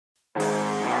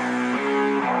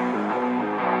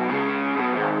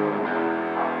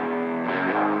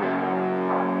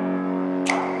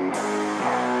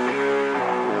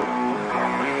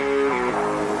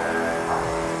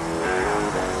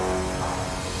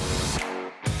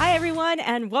Hi, everyone,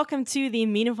 and welcome to the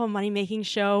Meaningful Moneymaking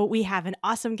Show. We have an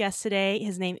awesome guest today.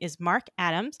 His name is Mark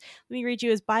Adams. Let me read you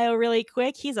his bio really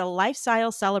quick. He's a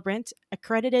lifestyle celebrant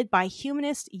accredited by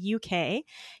Humanist UK.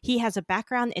 He has a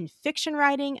background in fiction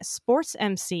writing, sports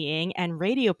emceeing, and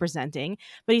radio presenting,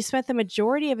 but he spent the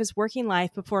majority of his working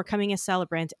life before becoming a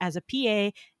celebrant as a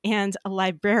PA and a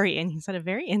librarian. He's had a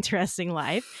very interesting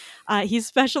life. He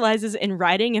specializes in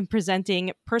writing and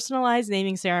presenting personalized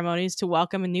naming ceremonies to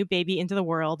welcome a new baby into the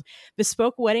world,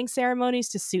 bespoke wedding ceremonies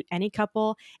to suit any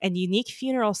couple, and unique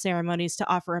funeral ceremonies to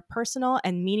offer a personal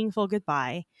and meaningful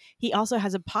goodbye. He also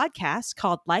has a podcast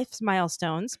called Life's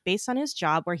Milestones, based on his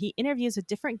job, where he interviews a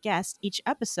different guest each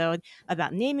episode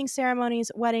about naming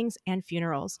ceremonies, weddings, and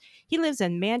funerals. He lives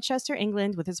in Manchester,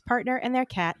 England, with his partner and their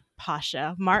cat,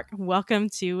 Pasha. Mark, welcome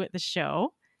to the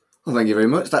show. Well, thank you very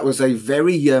much. That was a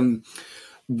very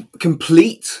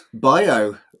complete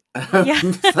bio.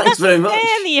 Thanks very much.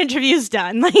 And the interview's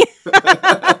done.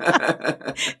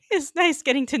 It's nice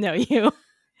getting to know you.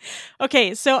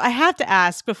 Okay, so I have to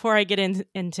ask before I get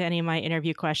into any of my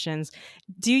interview questions,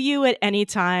 do you at any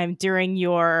time during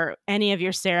any of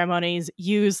your ceremonies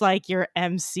use like your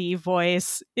MC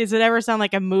voice? Does it ever sound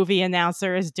like a movie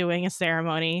announcer is doing a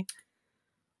ceremony?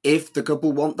 If the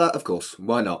couple want that, of course,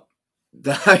 why not?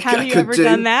 Have you ever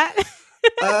done that?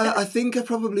 I think I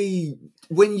probably,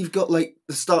 when you've got like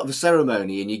the start of a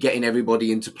ceremony and you're getting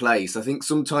everybody into place, I think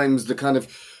sometimes the kind of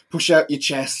push out your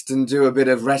chest and do a bit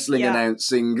of wrestling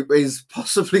announcing is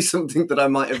possibly something that I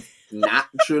might have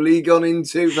naturally gone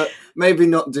into, but maybe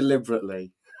not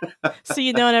deliberately. So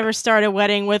you don't ever start a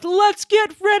wedding with, let's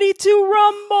get ready to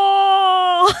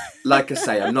rumble. Like I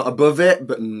say, I'm not above it,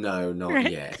 but no, not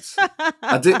yet.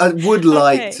 I would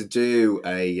like to do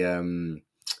a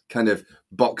kind of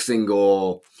boxing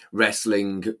or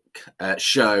wrestling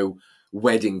show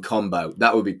wedding combo.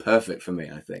 That would be perfect for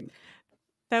me, I think.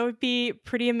 That would be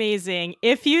pretty amazing.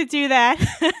 If you do that,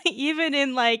 even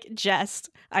in like jest,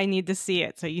 I need to see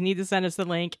it. So you need to send us the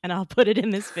link and I'll put it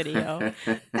in this video.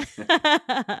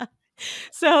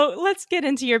 So let's get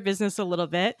into your business a little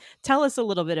bit. Tell us a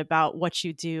little bit about what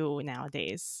you do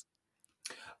nowadays.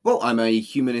 Well, I'm a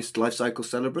Humanist Lifecycle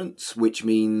Celebrant, which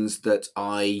means that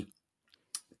I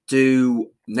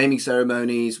do naming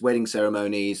ceremonies, wedding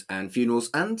ceremonies, and funerals,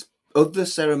 and other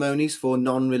ceremonies for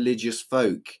non-religious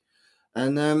folk.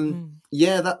 And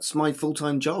that's my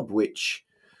full-time job, which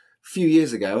a few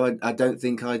years ago, I don't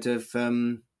think I'd have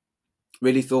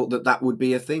really thought that would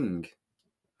be a thing.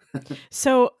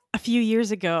 So a few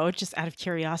years ago, just out of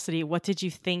curiosity, what did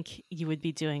you think you would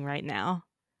be doing right now?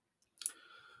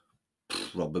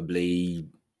 Probably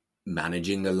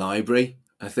managing a library.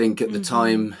 I think at the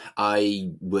time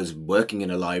I was working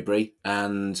in a library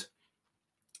and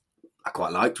I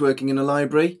quite liked working in a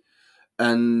library.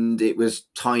 And it was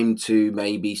time to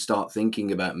maybe start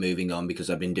thinking about moving on because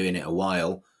I've been doing it a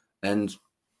while. And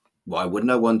why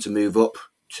wouldn't I want to move up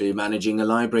to managing a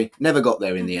library? Never got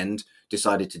there in the end.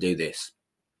 Decided to do this.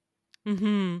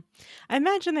 I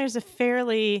imagine there's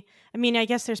I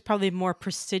guess there's probably more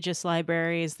prestigious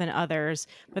libraries than others,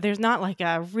 but there's not like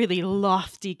a really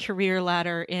lofty career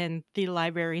ladder in the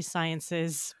library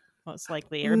sciences, most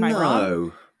likely. Or am I wrong?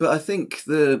 No, but I think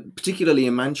particularly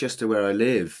in Manchester where I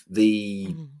live,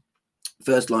 the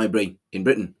first library in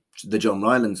Britain, the John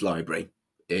Rylands Library,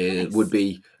 would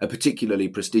be a particularly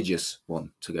prestigious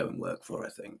one to go and work for, I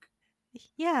think.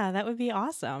 Yeah, that would be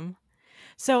awesome.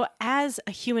 So as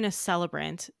a humanist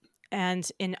celebrant and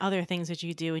in other things that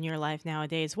you do in your life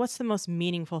nowadays, what's the most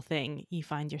meaningful thing you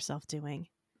find yourself doing?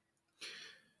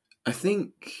 I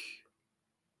think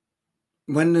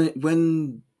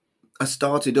when I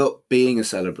started up being a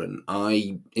celebrant,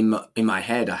 in my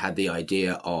head I had the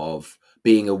idea of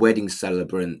being a wedding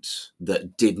celebrant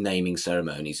that did naming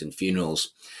ceremonies and funerals.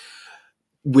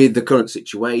 With the current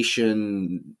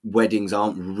situation, weddings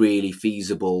aren't really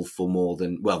feasible for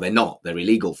they're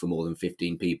illegal for more than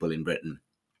 15 people in Britain.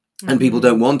 And people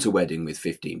don't want a wedding with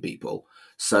 15 people.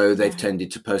 So they've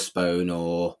tended to postpone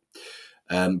or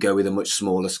go with a much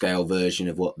smaller scale version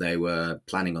of what they were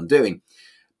planning on doing.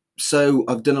 So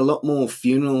I've done a lot more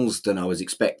funerals than I was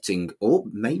expecting or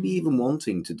maybe even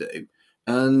wanting to do.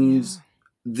 And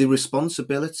the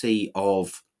responsibility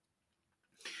of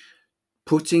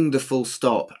putting the full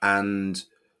stop and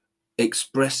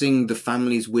expressing the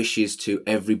family's wishes to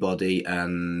everybody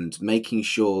and making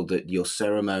sure that your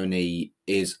ceremony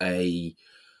is a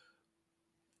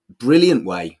brilliant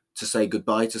way to say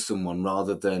goodbye to someone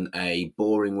rather than a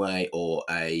boring way or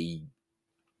a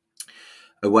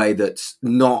way that's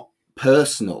not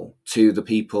personal to the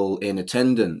people in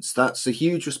attendance. That's a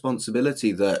huge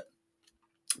responsibility that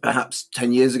perhaps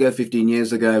 10 years ago, 15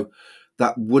 years ago,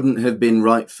 that wouldn't have been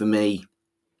right for me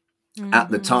at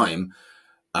the Mm-hmm. time.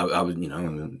 I was,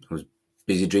 I was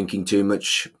busy drinking too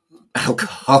much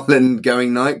alcohol and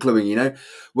going night clubbing,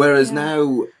 Whereas Yeah.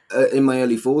 now, in my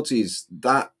early 40s,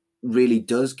 that really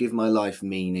does give my life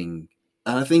meaning.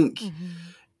 And I think,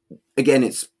 Mm-hmm. again,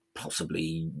 it's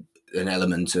possibly an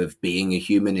element of being a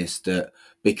humanist that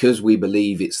because we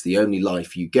believe it's the only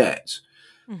life you get,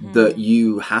 that Mm-hmm.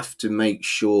 you have to make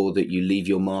sure that you leave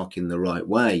your mark in the right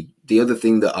way. The other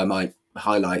thing that I might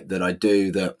highlight that I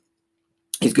do that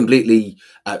is completely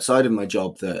outside of my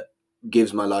job that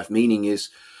gives my life meaning is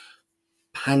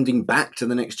handing back to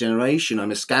the next generation.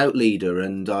 I'm a scout leader,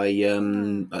 and Yeah.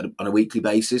 on a weekly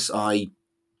basis, I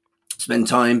spend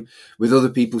time with other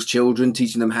people's children,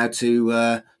 teaching them how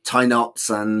to tie knots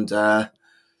and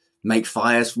make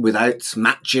fires without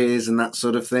matches and that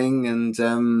sort of thing.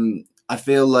 And I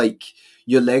feel like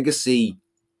your legacy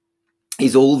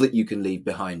is all that you can leave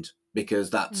behind because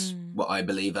that's Mm. what I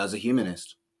believe as a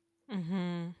humanist.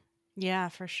 Mm-hmm. Yeah,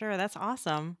 for sure. That's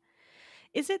awesome.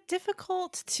 Is it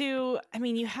difficult to, I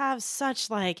mean, you have such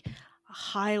like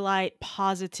highlight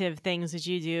positive things that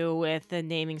you do with the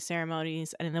naming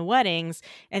ceremonies and the weddings,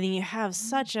 and then you have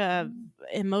such a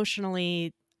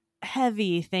emotionally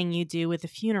heavy thing you do with the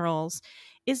funerals.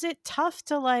 Is it tough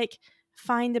to like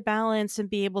find a balance and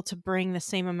be able to bring the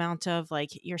same amount of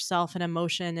like yourself and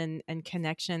emotion and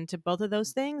connection to both of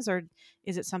those things, or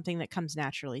is it something that comes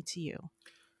naturally to you?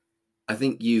 I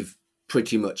think you've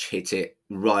pretty much hit it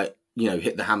right,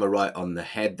 hit the hammer right on the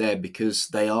head there because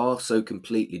they are so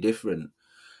completely different.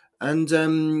 And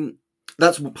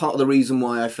that's part of the reason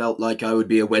why I felt like I would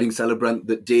be a wedding celebrant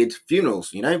that did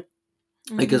funerals,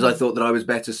 because I Mhm. thought that I was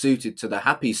better suited to the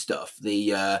happy stuff, the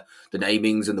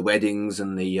namings and the weddings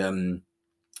and the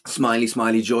smiley,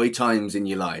 smiley joy times in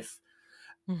your life.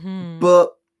 Mhm.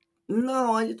 But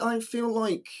no, I feel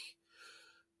like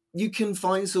you can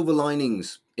find silver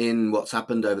linings in what's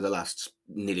happened over the last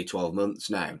nearly 12 months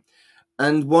now.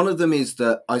 And one of them is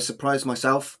that I surprised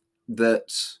myself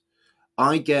that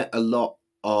I get a lot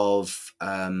of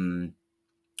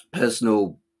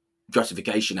personal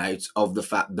gratification out of the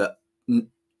fact that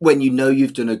when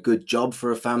you've done a good job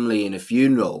for a family in a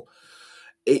funeral,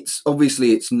 it's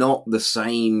not the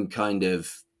same kind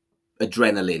of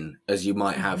adrenaline as you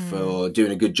might have Mhm. for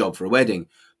doing a good job for a wedding.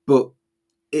 But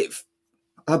it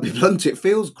I'll be blunt, it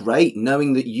feels great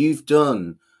knowing that you've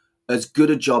done as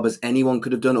good a job as anyone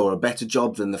could have done, or a better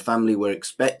job than the family were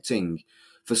expecting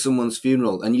for someone's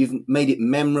funeral. And you've made it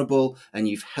memorable and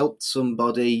you've helped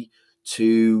somebody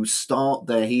to start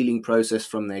their healing process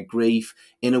from their grief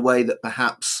in a way that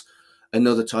perhaps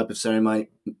another type of ceremony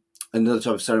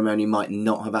might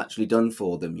not have actually done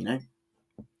for them.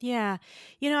 Yeah.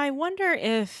 I wonder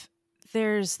if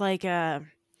there's like a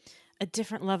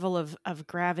different level of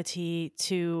gravity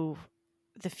to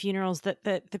the funerals that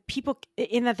the people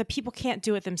in that the people can't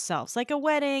do it themselves. Like a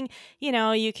wedding,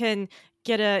 you can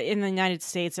get a in the United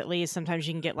States at least, sometimes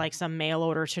you can get like some mail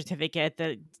order certificate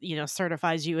that,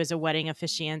 certifies you as a wedding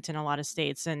officiant in a lot of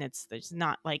states, and it's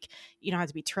not like you don't have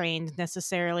to be trained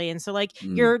necessarily. And so like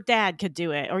Mm. your dad could do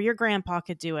it or your grandpa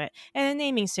could do it. And a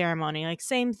naming ceremony, like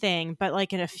same thing, but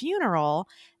like in a funeral,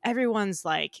 everyone's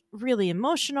like really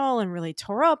emotional and really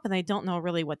tore up and they don't know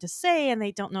really what to say and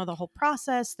they don't know the whole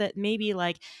process, that maybe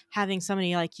like having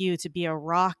somebody like you to be a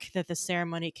rock that the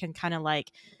ceremony can kind of like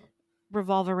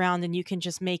revolve around and you can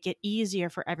just make it easier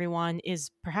for everyone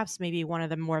is perhaps maybe one of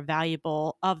the more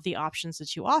valuable of the options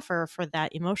that you offer for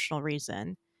that emotional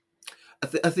reason.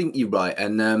 I think you're right,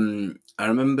 and I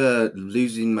remember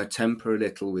losing my temper a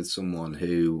little with someone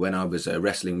who, when I was a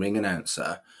wrestling ring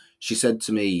announcer, she said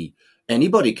to me,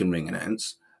 "Anybody can ring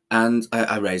announce," and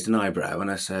I raised an eyebrow and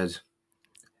I said,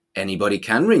 "Anybody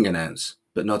can ring announce,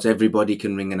 but not everybody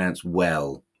can ring announce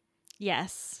well."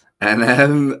 Yes. And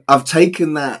I've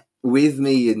taken that with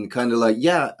me and kind of like,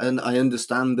 yeah, and I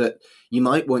understand that you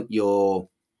might want your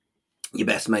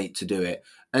best mate to do it,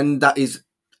 and that is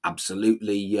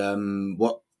absolutely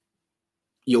what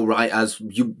you're right,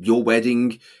 your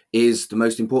wedding is the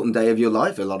most important day of your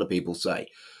life, a lot of people say.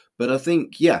 But I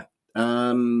think, yeah,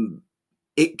 um,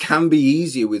 it can be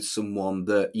easier with someone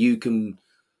that you can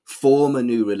form a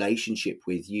new relationship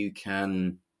with. They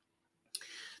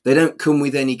don't come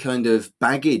with any kind of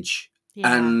baggage.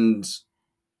 Yeah. And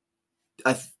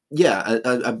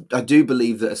I do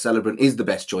believe that a celebrant is the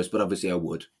best choice, but obviously I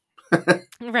would.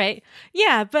 Right.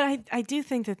 Yeah, but I do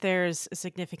think that there's a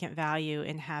significant value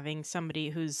in having somebody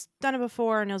who's done it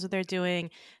before, knows what they're doing,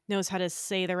 knows how to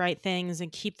say the right things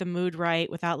and keep the mood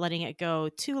right without letting it go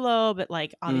too low, but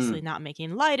like obviously Mm. not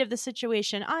making light of the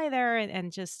situation either,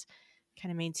 and just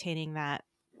kind of maintaining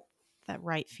that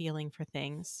right feeling for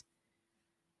things.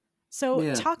 So,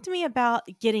 Yeah. talk to me about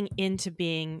getting into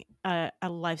being a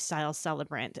lifestyle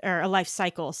celebrant or a life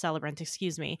cycle celebrant,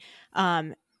 excuse me.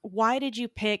 Why did you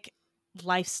pick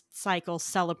life cycle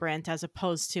celebrant as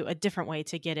opposed to a different way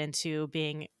to get into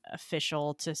being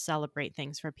official to celebrate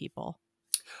things for people?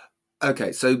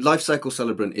 Okay, so life cycle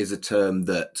celebrant is a term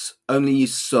that only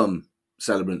some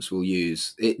celebrants will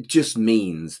use. It just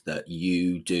means that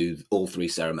you do all three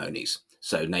ceremonies.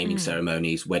 So naming Mm.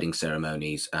 ceremonies, wedding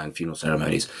ceremonies, and funeral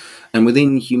ceremonies. And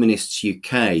within Humanists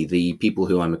UK, the people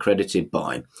who I'm accredited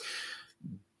by,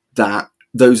 that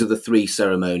those are the three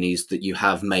ceremonies that you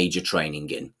have major training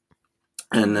in.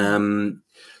 And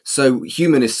so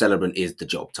Humanist Celebrant is the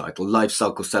job title. Life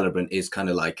Cycle Celebrant is kind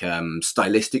of like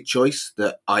stylistic choice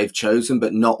that I've chosen,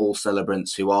 but not all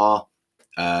celebrants who are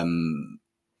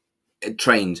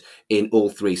trained in all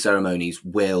three ceremonies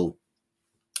will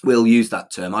use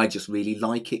that term. I just really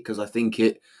like it because I think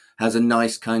it has a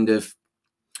nice kind of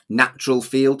natural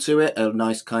feel to it, a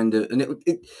nice kind of, and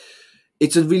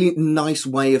it's a really nice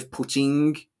way of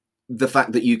putting the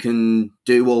fact that you can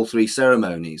do all three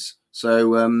ceremonies.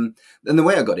 So, and the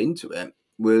way I got into it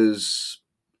was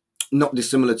not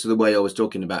dissimilar to the way I was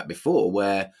talking about before,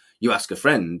 where you ask a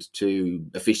friend to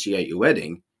officiate your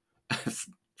wedding.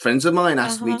 Friends of mine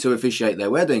asked me Uh-huh. to officiate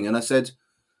their wedding, and I said,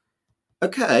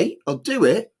 okay, I'll do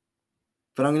it,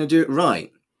 but I'm going to do it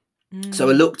right. So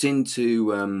I Mm. looked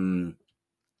into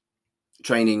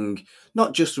training,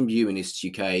 not just from Humanists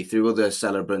UK, through other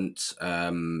celebrant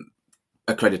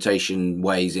accreditation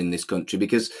ways in this country,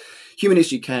 because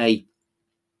Humanists UK,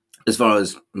 as far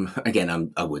as,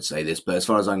 again, I would say this, but as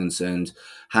far as I'm concerned,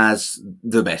 has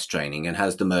the best training and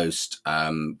has the most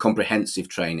comprehensive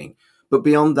training. But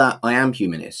beyond that, I am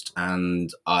humanist,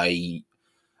 and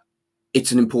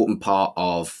it's an important part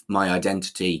of my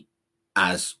identity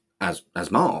as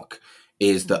Mark,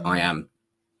 is that I Mm. am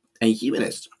a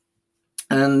humanist.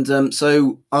 And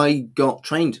so I got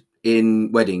trained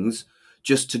in weddings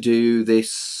just to do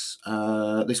this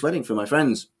this wedding for my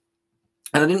friends.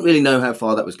 And I didn't really know how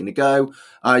far that was going to go.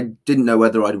 I didn't know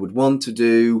whether I would want to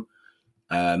do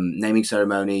naming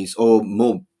ceremonies, or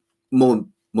more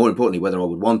importantly, whether I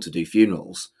would want to do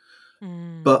funerals.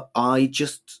 Mm. But I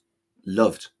just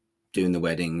loved doing the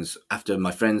weddings. After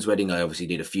my friend's wedding, I obviously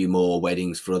did a few more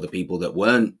weddings for other people that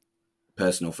weren't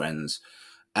personal friends.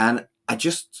 And I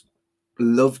just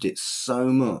loved it so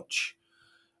much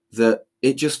that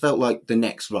it just felt like the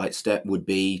next right step would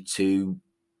be to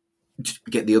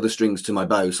get the other strings to my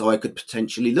bow so I could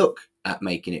potentially look at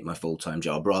making it my full-time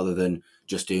job rather than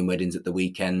just doing weddings at the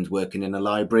weekend, working in a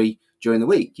library during the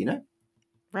week, you know?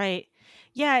 Right.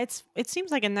 Yeah, it seems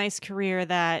like a nice career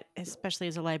that, especially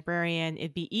as a librarian,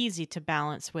 it'd be easy to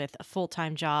balance with a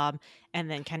full-time job and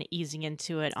then kind of easing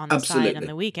into it on the side on Absolutely.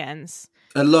 the weekends.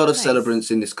 A lot of Nice.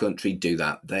 celebrants in this country do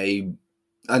that.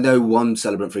 I know one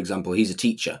celebrant, for example, he's a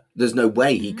teacher. There's no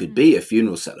way he could Mm. be a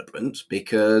funeral celebrant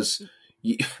because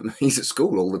you, he's at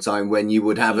school all the time when you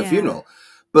would have a Yeah. funeral.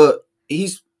 But he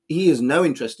has no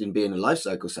interest in being a life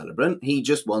cycle celebrant. He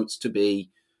just wants to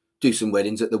do some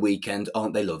weddings at the weekend.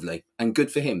 Aren't they lovely? And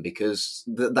good for him, because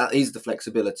that is the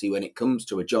flexibility when it comes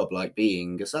to a job like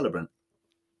being a celebrant.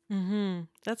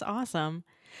 That's awesome.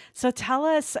 So tell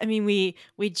us, I mean,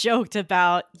 we joked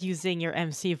about using your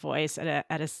MC voice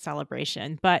at a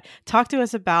celebration, but talk to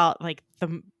us about like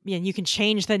you can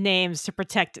change the names to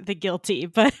protect the guilty,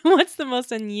 but what's the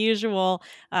most unusual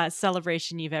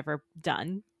celebration you've ever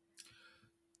done?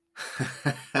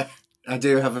 I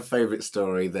do have a favourite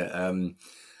story that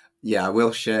yeah, I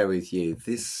will share with you.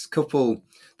 This couple,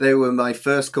 they were my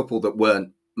first couple that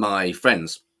weren't my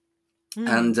friends.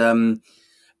 Mm. And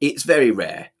it's very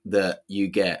rare that you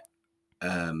get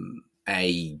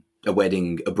a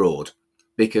wedding abroad,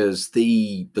 because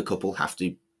the couple have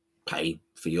to pay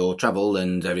for your travel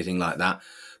and everything like that.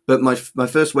 But my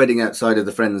first wedding outside of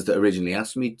the friends that originally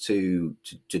asked me to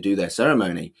do their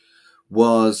ceremony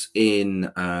was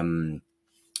in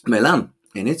Milan,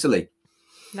 in Italy.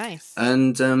 Nice.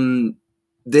 And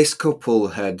this couple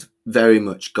had very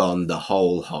much gone the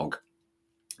whole hog.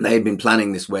 They had been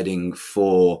planning this wedding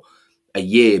for a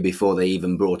year before they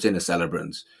even brought in a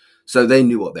celebrant. So they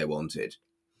knew what they wanted.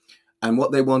 And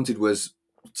what they wanted was,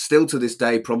 still to this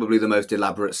day, probably the most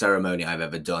elaborate ceremony I've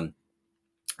ever done.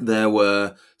 There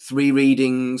were 3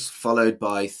 readings, followed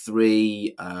by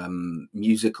 3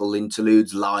 musical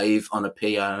interludes live on a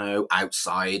piano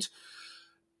outside.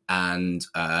 And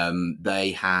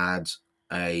they had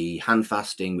a hand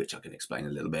fasting, which I can explain a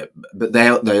little bit. But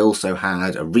they also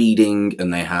had a reading,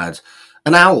 and they had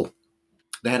an owl.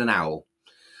 They had an owl.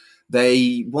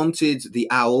 They wanted the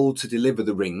owl to deliver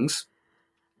the rings,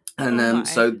 And Oh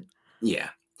my. yeah.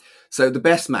 So the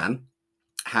best man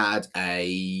had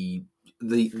the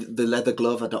leather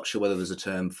glove. I'm not sure whether there's a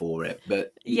term for it,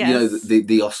 but Yes.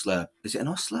 the ostler. Is it an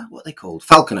ostler? What are they called?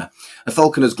 Falconer. A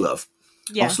falconer's glove.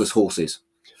 Ostlers Yes. horses.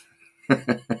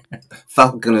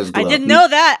 Falconer's I glove. didn't know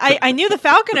that. I knew the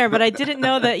falconer, but I didn't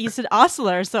know that you said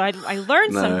ostler. So I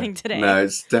learned No, something today. no,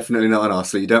 it's definitely not an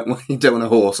ostler. You don't want a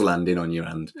horse landing on your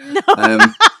hand. No.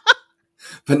 Um,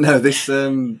 but no, this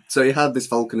so he had this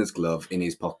falconer's glove in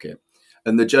his pocket,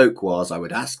 and the joke was I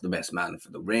would ask the best man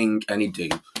for the ring, and he'd do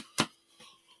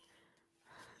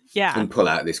Yeah. and pull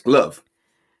out this glove.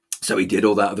 So he did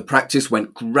all that. The practice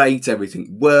went great.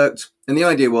 Everything worked. And the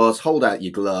idea was hold out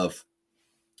your glove.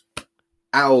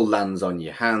 Owl lands on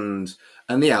your hand.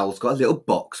 And the owl's got a little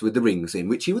box with the rings in,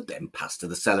 which he would then pass to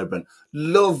the celebrant.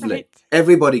 Lovely. Right.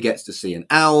 Everybody gets to see an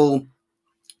owl.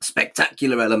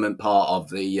 Spectacular element part of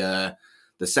the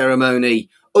ceremony.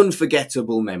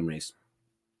 Unforgettable memories.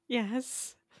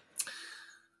 Yes.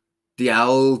 The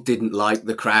owl didn't like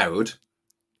the crowd.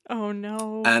 Oh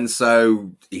no. And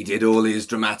so he did all his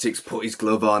dramatics, put his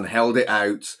glove on, held it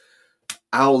out.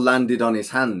 Owl landed on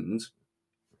his hand.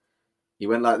 He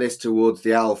went like this towards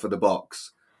the owl for the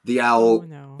box. The owl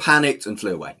panicked and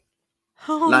flew away.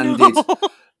 Oh landed no.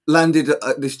 landed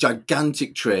at this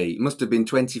gigantic tree. It must have been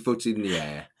 20 foot in the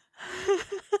air.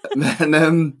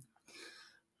 And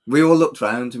we all looked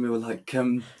round and we were like,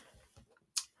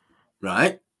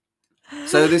 right.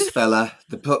 So this fella,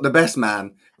 the best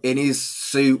man, in his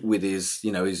suit with his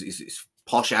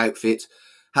posh outfit,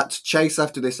 had to chase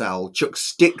after this owl, chuck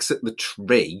sticks at the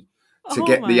tree to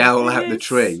get the owl out the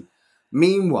tree.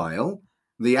 Meanwhile,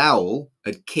 the owl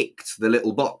had kicked the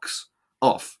little box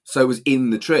off, so it was in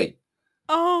the tree.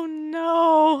 Oh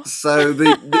no. So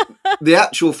the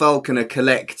actual falconer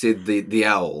collected the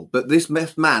owl, but this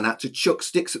man had to chuck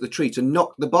sticks at the tree to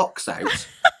knock the box out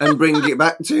and bring it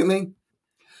back to me.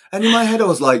 And in my head, I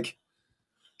was like,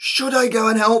 should I go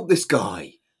and help this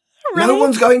guy? Right? No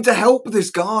one's going to help this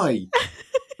guy.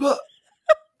 But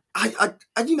I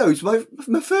it's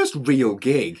my first real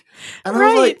gig. And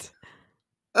I was like,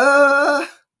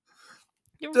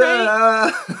 and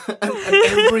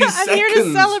every second, I'm here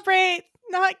to celebrate,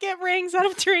 not get rings out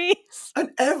of trees.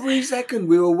 And every second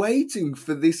we were waiting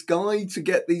for this guy to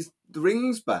get the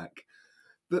rings back.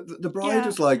 The bride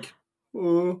was like,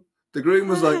 oh. The groom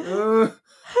was like, oh.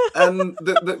 And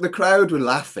the crowd were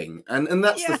laughing. And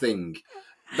that's the thing.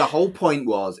 The whole point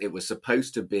was it was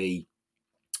supposed to be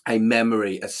a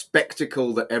memory, a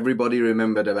spectacle that everybody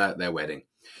remembered about their wedding.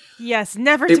 Yes,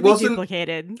 never to be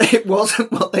duplicated. It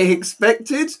wasn't what they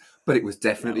expected, but it was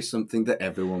definitely something that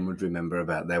everyone would remember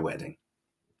about their wedding.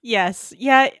 Yes.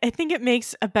 Yeah, I think it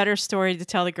makes a better story to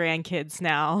tell the grandkids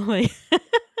now.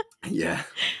 Yeah.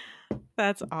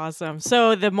 That's awesome.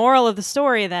 So the moral of the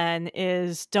story then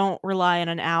is don't rely on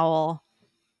an owl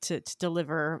to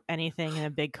deliver anything in a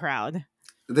big crowd.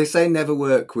 They say never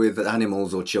work with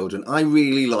animals or children. I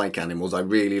really like animals. I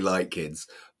really like kids.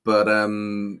 But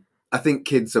I think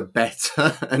kids are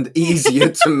better and easier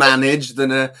to manage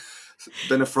than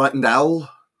a frightened owl.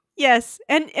 Yes,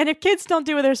 and if kids don't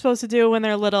do what they're supposed to do when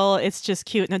they're little, it's just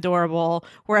cute and adorable.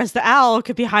 Whereas the owl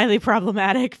could be highly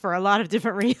problematic for a lot of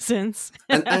different reasons.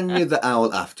 And Anya the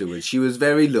owl afterwards, she was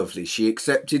very lovely. She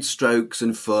accepted strokes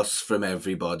and fuss from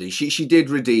everybody. She did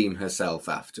redeem herself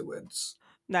afterwards.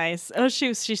 Nice. Oh,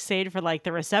 she stayed for like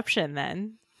the reception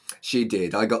then. She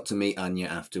did. I got to meet Anya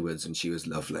afterwards, and she was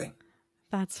lovely.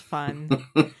 That's fun.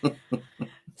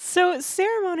 So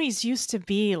ceremonies used to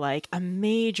be like a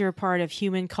major part of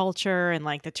human culture and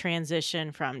like the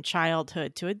transition from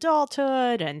childhood to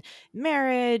adulthood and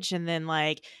marriage and then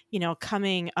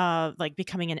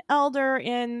becoming an elder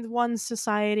in one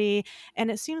society.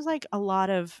 And it seems like a lot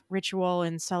of ritual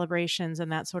and celebrations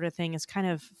and that sort of thing has kind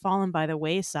of fallen by the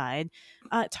wayside.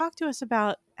 Talk to us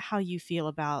about how you feel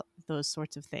about those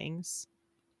sorts of things.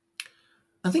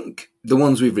 I think the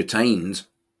ones we've retained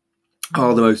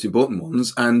are the most important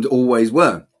ones and always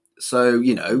were. So,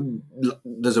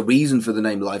 there's a reason for the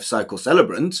name Life Cycle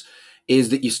Celebrant is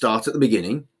that you start at the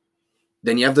beginning,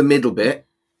 then you have the middle bit,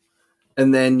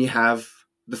 and then you have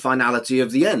the finality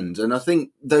of the end. And I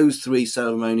think those three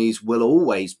ceremonies will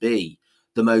always be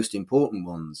the most important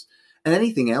ones. And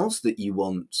anything else that you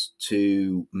want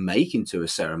to make into a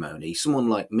ceremony, someone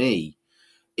like me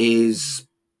is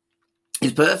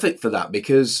perfect for that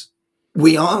because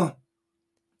we are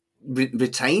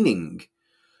retaining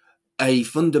a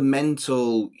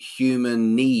fundamental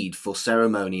human need for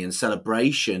ceremony and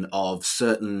celebration of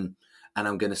certain, and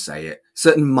I'm going to say it,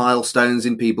 certain milestones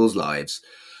in people's lives.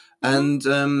 And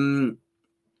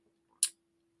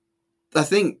I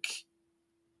think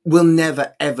we'll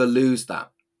never ever lose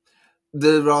that.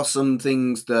 There are some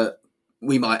things that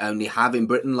we might only have in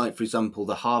Britain, like, for example,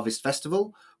 the Harvest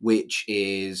Festival, which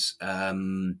is, I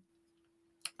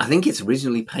think it's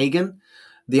originally pagan.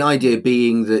 The idea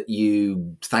being that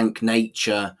you thank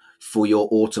nature for your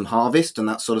autumn harvest and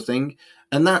that sort of thing.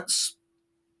 And that's,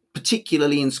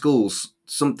 particularly in schools,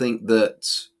 something that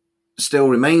still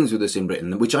remains with us in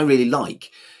Britain, which I really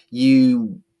like.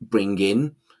 You bring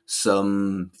in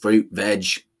some fruit, veg,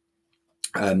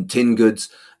 tin goods,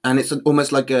 and it's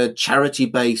almost like a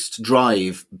charity-based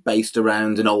drive based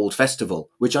around an old festival,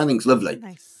 which I think is lovely.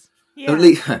 Nice. At Yeah.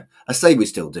 least, I say we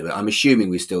still do it. I'm assuming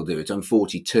we still do it. I'm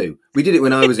 42. We did it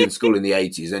when I was in school in the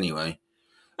 80s anyway.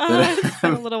 But It's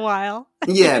been a little while.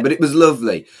 yeah, but it was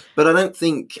lovely. But I don't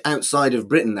think outside of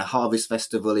Britain the Harvest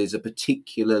Festival is a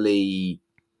particularly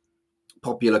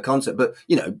popular concept. But,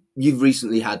 you know, you've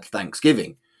recently had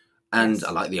Thanksgiving, and Yes.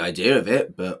 I like the idea of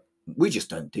it, but we just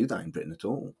don't do that in Britain at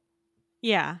all.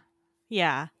 Yeah.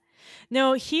 Yeah.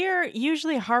 No, here,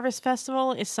 usually Harvest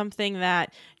Festival is something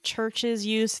that churches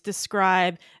use to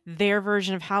describe their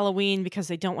version of Halloween because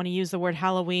they don't want to use the word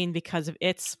Halloween because of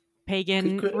its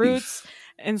pagan Good roots. grief.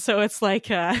 And so it's like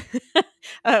a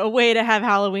way to have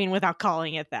Halloween without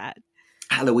calling it that.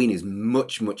 Halloween is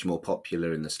much, much more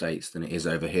popular in the States than it is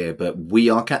over here, but we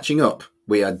are catching up.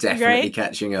 We are definitely Right?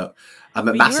 catching up. I'm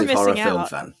a But you were massive horror missing film out.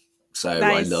 fan, so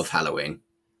I love Nice. Halloween.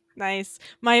 Nice.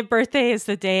 My birthday is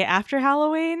the day after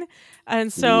Halloween. And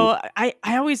Ooh. so I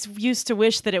always used to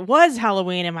wish that it was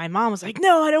Halloween. And my mom was like,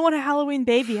 no, I don't want a Halloween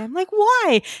baby. I'm like,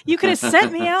 why? You could have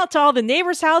sent me out to all the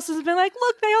neighbors' houses and been like,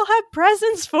 look, they all have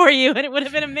presents for you. And it would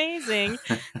have been amazing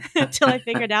until I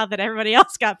figured out that everybody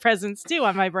else got presents too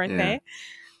on my birthday.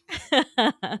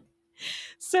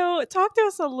 So, talk to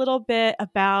us a little bit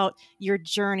about your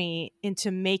journey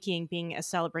into being a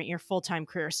celebrant, your full time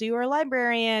career. So, you were a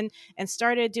librarian and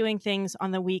started doing things on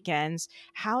the weekends.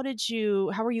 How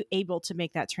were you able to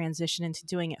make that transition into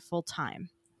doing it full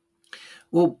time?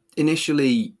 Well,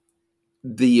 initially,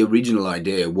 the original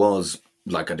idea was,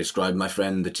 like I described my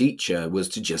friend, the teacher, was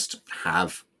to just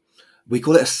have, we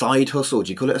call it a side hustle.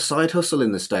 Do you call it a side hustle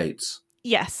in the States?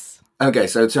 Yes. Okay,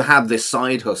 so to have this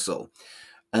side hustle.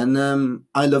 And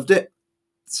I loved it.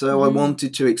 So I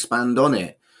wanted to expand on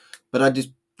it. But I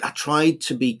tried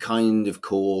to be kind of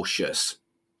cautious.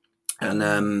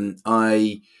 And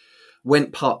I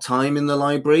went part-time in the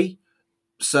library.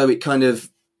 So it kind of,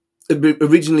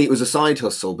 originally it was a side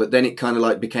hustle, but then it kind of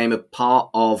like became a part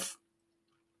of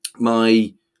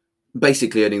my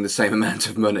basically earning the same amount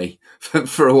of money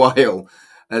for a while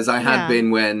as I had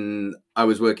been when I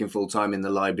was working full-time in the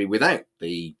library without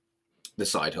the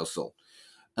side hustle.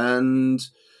 And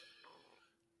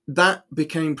that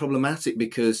became problematic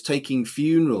because taking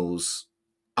funerals,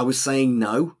 I was saying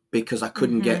no because I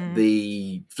couldn't get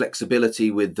the flexibility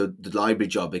with the library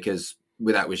job, because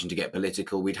without wishing to get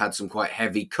political, we'd had some quite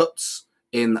heavy cuts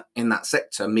in that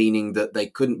sector, meaning that they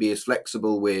couldn't be as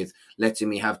flexible with letting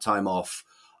me have time off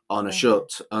on a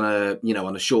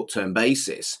short-term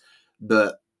basis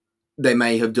that they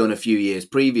may have done a few years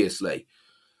previously.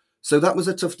 So that was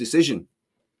a tough decision.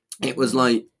 It was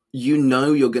like,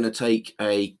 you're going to take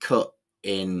a cut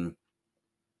in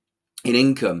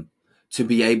income to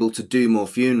be able to do more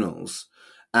funerals.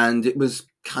 And it was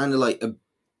kind of like a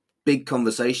big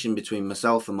conversation between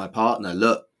myself and my partner.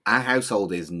 Look, our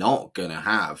household is not going to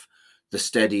have the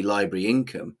steady library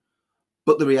income.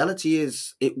 But the reality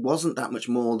is it wasn't that much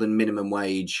more than minimum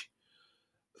wage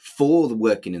for the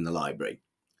working in the library.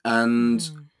 And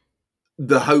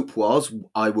the hope was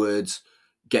I would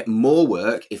get more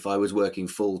work if I was working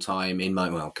full-time in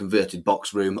my converted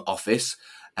box room office,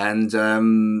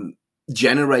 and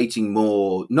generating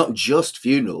more, not just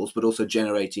funerals, but also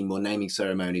generating more naming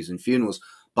ceremonies and funerals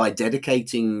by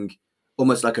dedicating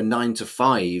almost like a 9 to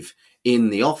 5 in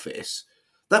the office.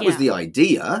 That was the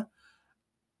idea.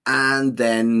 And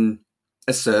then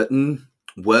a certain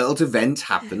world event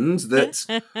happened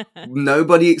that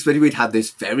nobody expected. We'd had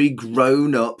this very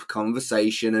grown-up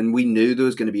conversation, and we knew there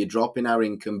was going to be a drop in our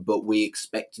income, but we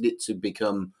expected it to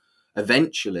become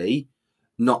eventually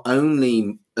not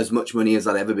only as much money as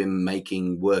I'd ever been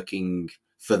making working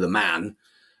for the man,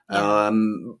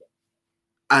 and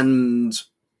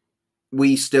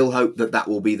we still hope that that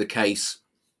will be the case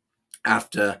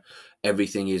after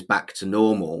everything is back to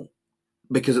normal.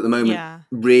 Because at the moment,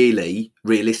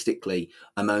 realistically,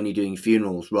 I'm only doing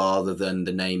funerals rather than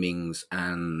the namings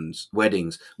and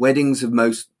weddings. Weddings have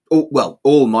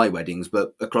all my weddings,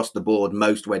 but across the board,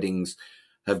 most weddings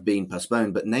have been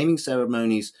postponed. But naming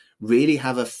ceremonies really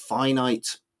have a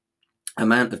finite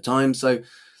amount of time. So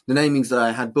the namings that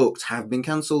I had booked have been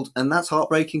cancelled, and that's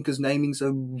heartbreaking because namings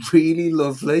are really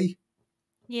lovely.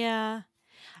 Yeah.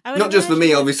 I would Not just for imagine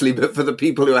me, that, obviously, but for the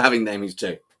people who are having namings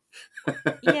too.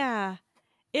 yeah.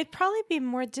 It'd probably be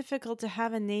more difficult to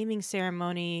have a naming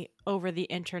ceremony over the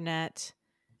internet.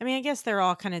 I mean, I guess they're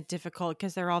all kind of difficult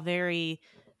because they're all very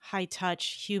high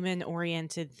touch, human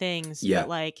oriented things, but Yeah.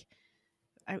 like,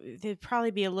 they'd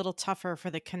probably be a little tougher for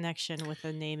the connection with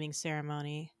a naming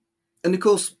ceremony. And of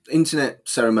course, internet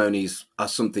ceremonies are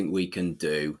something we can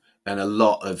do, and a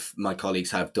lot of my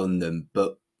colleagues have done them,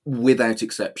 but without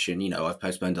exception, I've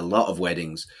postponed a lot of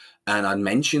weddings, and I'd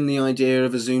mentioned the idea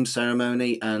of a Zoom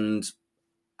ceremony, and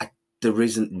there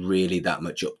isn't really that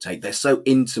much uptake. They're so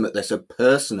intimate, they're so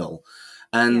personal,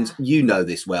 and Yeah. you know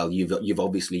this well. You've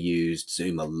obviously used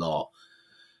Zoom a lot.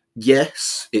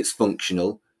 Yes, it's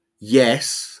functional.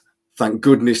 Yes, thank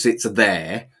goodness it's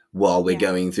there while we're Yeah.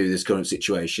 going through this current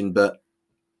situation, but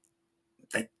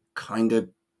they kind of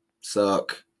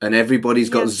suck. And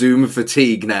everybody's got Yes. Zoom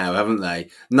fatigue now, haven't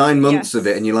they? 9 months of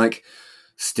it, and Yes. you're like,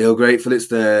 still grateful it's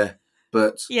there,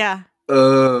 but Yeah.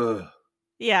 uh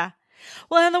Yeah.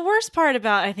 Well, and the worst part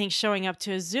about, I think, showing up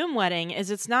to a Zoom wedding is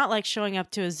it's not like showing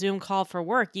up to a Zoom call for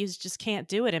work. You just can't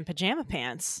do it in pajama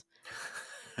pants.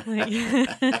 Like,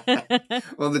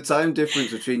 well, the time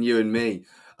difference between you and me,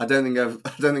 I don't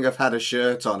think I've had a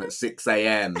shirt on at 6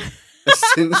 a.m.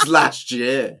 since last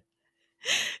year.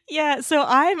 yeah, so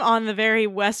I'm on the very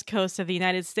west coast of the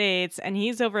United States and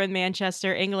he's over in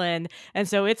Manchester, England. And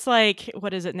so it's like,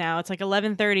 what is it now? It's like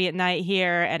 11:30 at night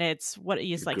here and it's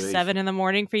Good like grief. 7 in the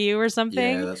morning for you or Yeah,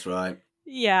 something. that's right.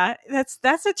 Yeah,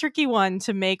 that's a tricky one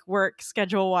to make work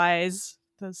schedule-wise,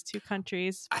 those two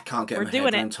countries. I can't get We're my head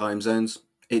doing it. around time zones.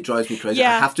 It drives me crazy. I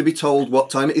Yeah. have to be told what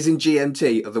time it is in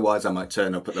GMT, otherwise I might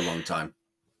turn up at the wrong time.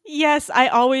 Yes, I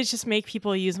always just make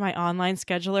people use my online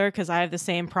scheduler because I have the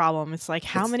same problem. It's like,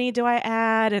 how It's many do I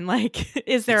add? And like, is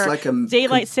it's there like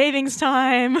daylight savings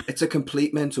time? it's a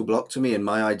complete mental block to me and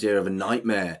my idea of a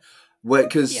nightmare.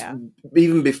 Because Yeah.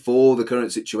 even before the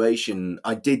current situation,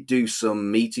 I did do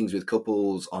some meetings with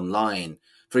couples online.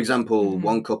 For example, Hmm.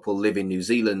 one couple live in New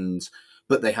Zealand,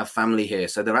 but they have family here,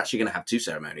 so they're actually going to have two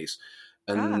ceremonies.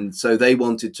 Ah, And so they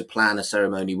wanted to plan a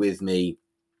ceremony with me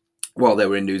while they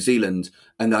were in New Zealand.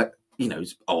 And that,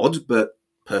 it's odd, but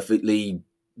perfectly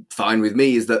fine with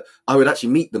me, is that I would actually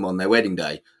meet them on their wedding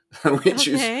day, which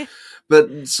is, okay.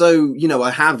 but so,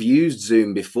 I have used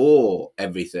Zoom before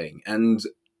everything. And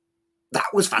that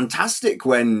was fantastic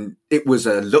when it was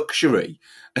a luxury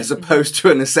as Hmm. opposed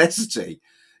to a necessity,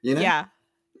 you know? Yeah.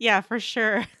 Yeah, for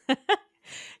sure.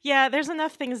 Yeah, there's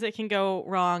enough things that can go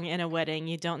wrong in a wedding.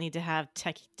 You don't need to have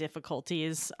tech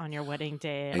difficulties on your wedding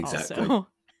day, Exactly. also.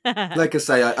 Like I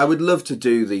say, I would love to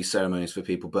do these ceremonies for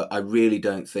people, but I really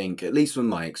don't think, at least from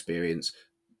my experience,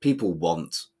 people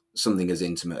want something as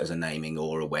intimate as a naming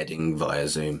or a wedding via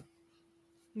Zoom.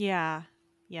 Yeah.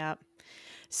 Yeah.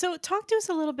 So, talk to us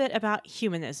a little bit about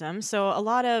humanism. So, a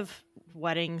lot of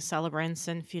wedding celebrants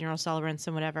and funeral celebrants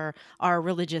and whatever are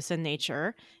religious in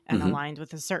nature and Hmm. aligned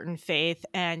with a certain faith.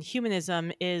 And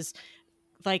humanism is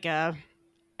like an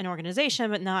organization,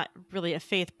 but not really a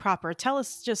faith proper. Tell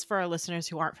us, just for our listeners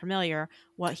who aren't familiar,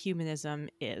 what humanism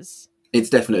is. It's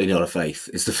definitely not a faith,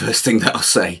 is the first thing that I'll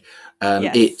say.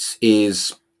 Yes. It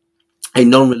is a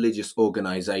non religious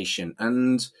organization.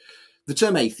 And the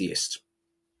term atheist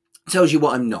tells you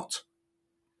what I'm not.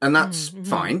 And that's Mm-hmm.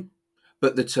 fine.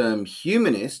 But the term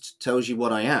humanist tells you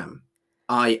what I am.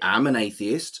 I am an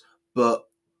atheist, but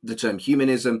the term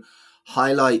humanism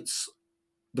highlights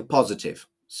the positive.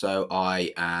 So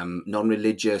I am non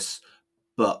religious,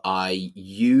 but I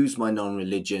use my non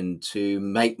religion to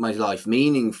make my life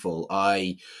meaningful.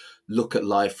 I look at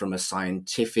life from a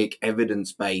scientific,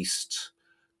 evidence based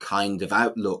kind of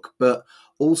outlook, but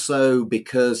also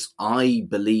because I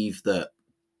believe that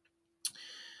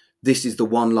this is the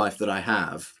one life that I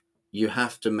have, you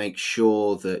have to make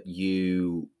sure that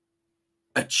you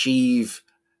achieve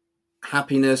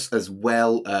happiness as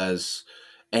well as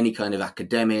any kind of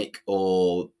academic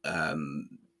or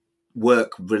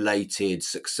work related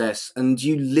success. And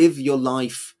you live your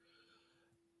life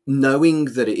knowing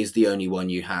that it is the only one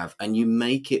you have, and you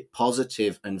make it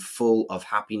positive and full of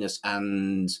happiness.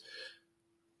 And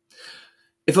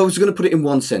if I was going to put it in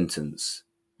one sentence,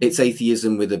 it's Mm-hmm.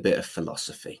 atheism with a bit of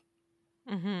philosophy.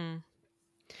 Mm-hmm.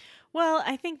 Well,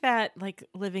 I think that like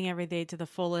living every day to the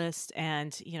fullest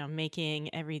and,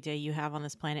 making every day you have on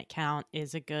this planet count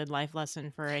is a good life lesson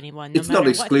for anyone, no It's not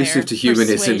matter what exclusive their to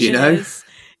humanism, persuasion is.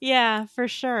 Yeah, for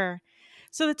sure.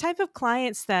 So, the type of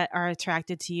clients that are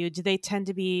attracted to you, do they tend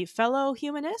to be fellow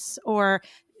humanists or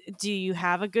do you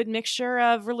have a good mixture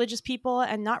of religious people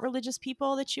and not religious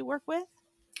people that you work with?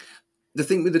 The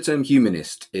thing with the term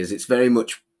humanist is it's very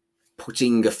much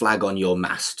putting a flag on your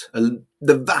mast.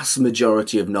 The vast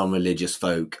majority of non-religious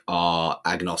folk are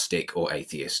agnostic or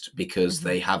atheist because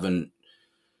they haven't,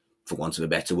 for want of a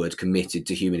better word, committed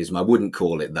to humanism. I wouldn't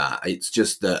call it that. It's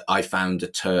just that I found a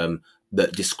term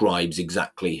that describes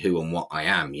exactly who and what I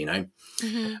am, you know?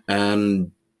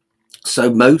 So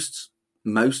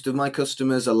most of my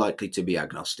customers are likely to be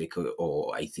agnostic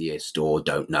or atheist or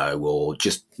don't know or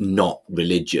just not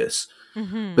religious.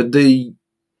 But the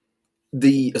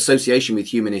association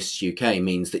with Humanists UK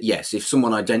means that, yes, if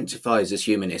someone identifies as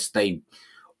humanist, they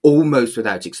almost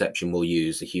without exception will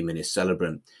use the Humanist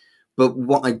Celebrant. But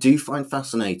what I do find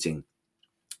fascinating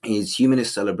is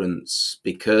Humanist Celebrants,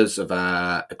 because of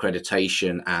our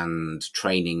accreditation and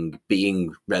training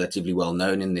being relatively well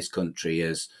known in this country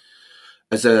as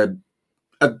a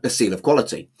seal of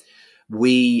quality,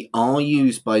 we are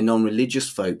used by non-religious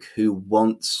folk who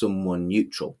want someone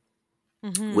neutral.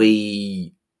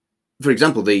 We, for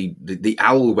example, the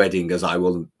owl wedding, as I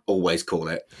will always call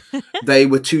it, they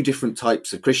were two different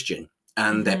types of Christian,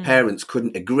 and their parents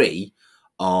couldn't agree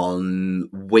on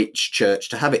which church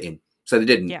to have it in. So they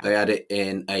didn't. Yeah. They had it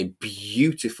in a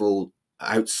beautiful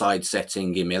outside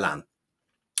setting in Milan.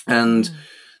 And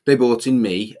they brought in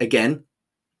me again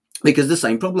because the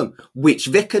same problem. Which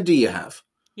vicar do you have?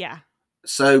 Yeah.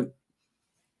 So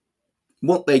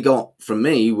what they got from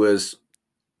me was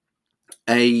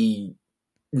a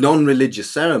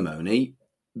non-religious ceremony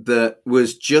that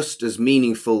was just as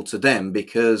meaningful to them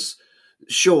because,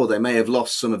 sure, they may have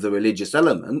lost some of the religious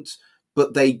elements,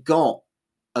 but they got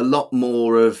a lot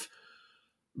more of,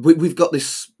 we've got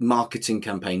this marketing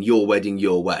campaign, Your Wedding,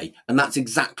 Your Way, and that's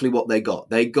exactly what they got.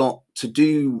 They got to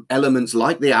do elements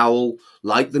like the owl,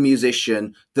 like the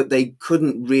musician, that they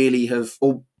couldn't really have,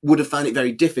 or would have found it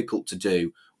very difficult to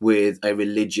do with a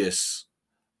religious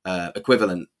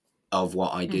equivalent of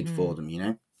what I did for them, you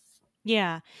know?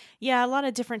 Yeah. Yeah. A lot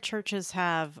of different churches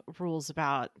have rules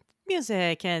about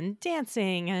music and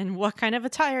dancing and what kind of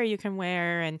attire you can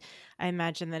wear. And I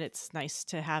imagine that it's nice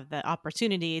to have the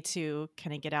opportunity to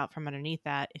kind of get out from underneath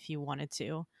that if you wanted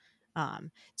to.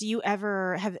 Do you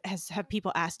ever have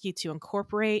people ask you to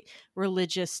incorporate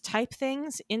religious type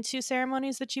things into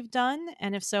ceremonies that you've done?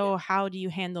 And if so, how do you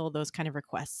handle those kind of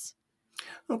requests?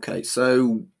 Okay,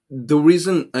 so there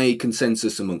isn't a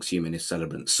consensus amongst Humanist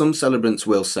celebrants. Some celebrants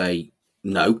will say,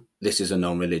 no, this is a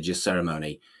non-religious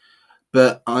ceremony.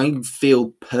 But I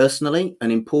feel personally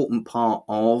an important part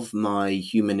of my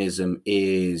humanism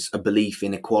is a belief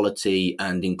in equality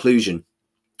and inclusion.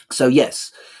 So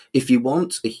yes, if you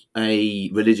want a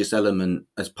religious element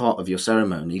as part of your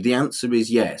ceremony, the answer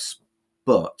is yes.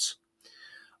 But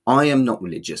I am not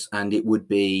religious, and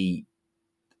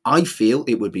I feel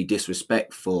it would be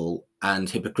disrespectful and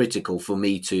hypocritical for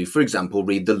me to, for example,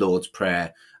 read the Lord's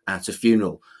Prayer at a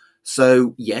funeral.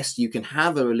 So yes, you can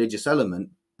have a religious element,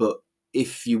 but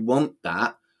if you want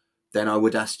that, then I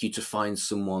would ask you to find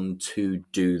someone to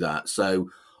do that. So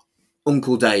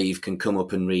Uncle Dave can come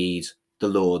up and read the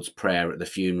Lord's Prayer at the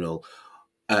funeral.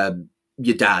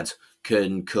 Your dad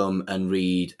can come and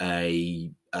read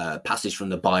a passage from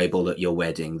the Bible at your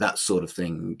wedding, that sort of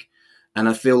thing. And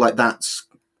I feel like that's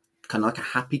kind of like a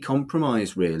happy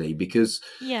compromise, really, because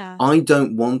I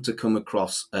don't want to come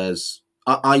across as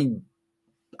I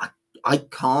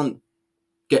can't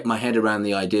get my head around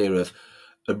the idea of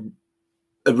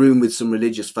a room with some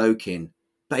religious folk in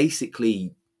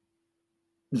basically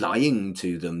lying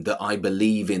to them that I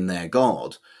believe in their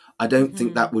God. I don't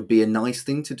think that would be a nice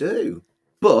thing to do.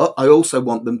 But I also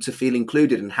want them to feel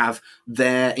included and have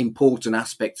their important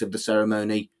aspects of the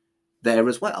ceremony there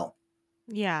as well.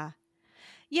 Yeah.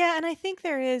 Yeah, and I think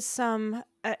there is some,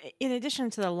 in addition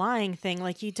to the lying thing,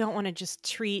 like you don't want to just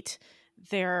treat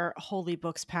their holy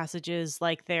books passages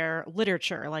like their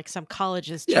literature, like some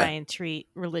colleges try and treat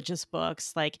religious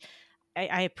books. Like,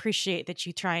 I appreciate that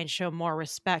you try and show more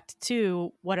respect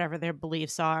to whatever their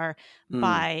beliefs are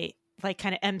by like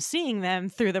kind of emceeing them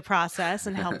through the process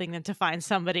and helping them to find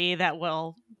somebody that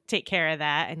will take care of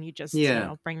that, and you just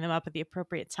bring them up at the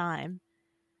appropriate time.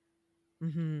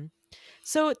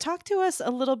 So talk to us a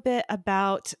little bit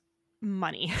about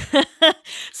money.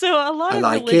 So a lot of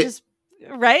religious,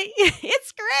 right?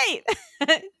 It's great.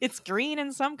 It's green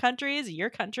in some countries. Your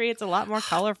country, it's a lot more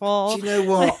colorful. Do you know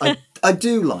what? I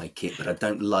do like it, but I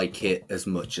don't like it as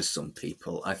much as some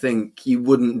people. I think you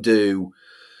wouldn't do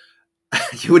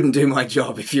my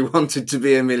job if you wanted to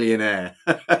be a millionaire.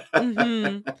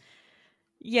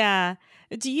 Yeah.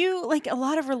 Do you like a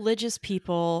lot of religious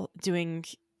people doing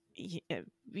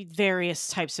various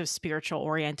types of spiritual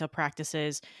oriental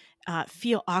practices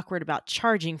feel awkward about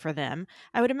charging for them.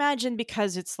 I would imagine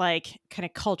because it's like kind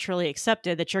of culturally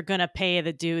accepted that you're going to pay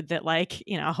the dude that like,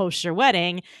 hosts your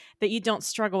wedding, that you don't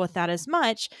struggle with that as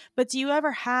much. But do you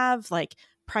ever have like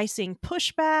pricing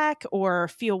pushback or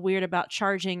feel weird about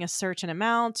charging a certain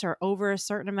amount or over a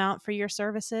certain amount for your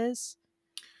services?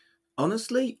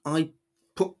 Honestly, I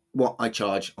put what I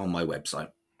charge on my website.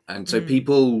 And so Mm,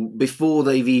 people, before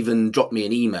they've even dropped me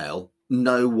an email,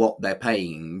 know what they're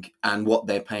paying and what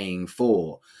they're paying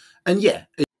for. And yeah,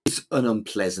 it's an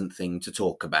unpleasant thing to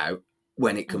talk about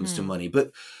when it comes to hmm. money.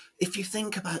 But if you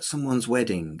think about someone's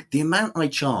wedding, the amount I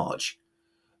charge,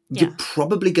 you're Yeah.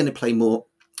 probably going to pay more.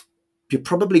 You're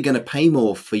probably going to pay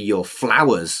more for your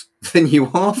flowers than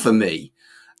you are for me.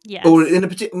 Or Yes. in a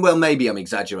particular, well, maybe I'm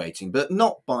exaggerating, but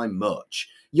not by much.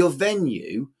 Your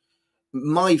venue,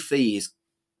 my fee is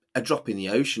a drop in the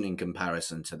ocean in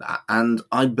comparison to that. And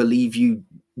I believe you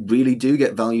really do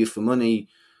get value for money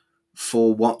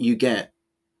for what you get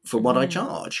for what I Hmm.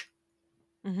 charge.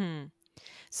 Hmm.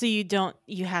 So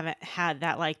you haven't had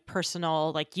that like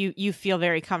personal, like you feel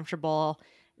very comfortable.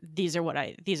 These are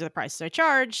the prices I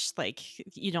charge. Like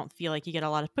you don't feel like you get a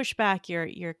lot of pushback.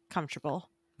 You're comfortable.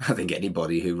 I think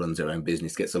anybody who runs their own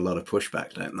business gets a lot of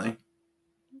pushback, don't they?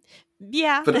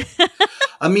 Yeah. But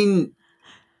I mean,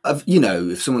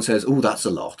 if someone says, "Oh, that's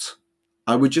a lot,"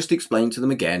 I would just explain to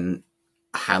them again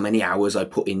how many hours I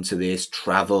put into this,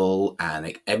 travel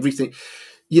and everything.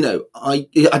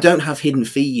 I don't have hidden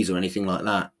fees or anything like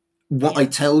that. What I Yeah.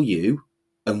 tell you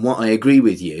and what I agree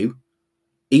with you,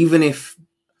 even if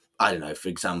I don't know, for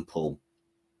example,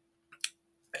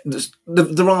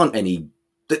 there aren't any.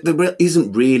 There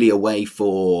isn't really a way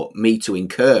for me to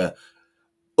incur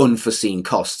unforeseen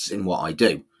costs in what I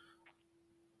do.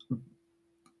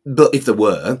 But if there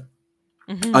were,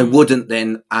 I Hmm. wouldn't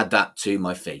then add that to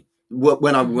my fee.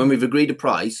 When Hmm. we've agreed a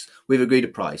price, we've agreed a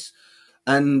price,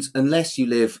 and unless you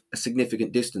live a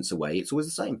significant distance away, it's always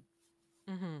the same.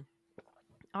 Hmm.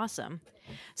 Awesome.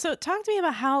 So talk to me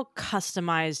about how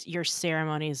customized your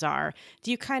ceremonies are.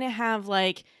 Do you kind of have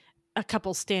like a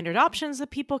couple standard options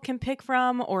that people can pick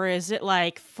from, or is it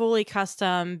like fully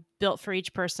custom, built for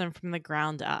each person from the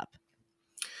ground up?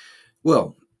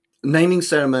 Well, naming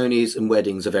ceremonies and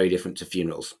weddings are very different to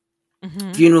funerals.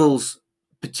 Hmm. Funerals,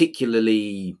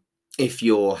 particularly if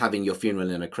you're having your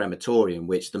funeral in a crematorium,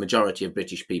 which the majority of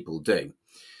British people do,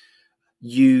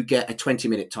 you get a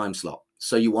 20-minute time slot.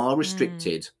 So you are Mm,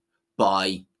 restricted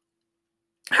by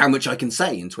how much I can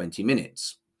say in 20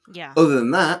 minutes. yeah. Other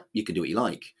than that, you can do what you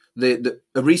like.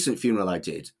 A recent funeral I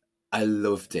did, I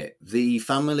loved it. The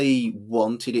family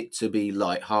wanted it to be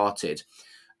light-hearted.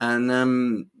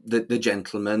 And the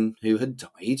gentleman who had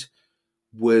died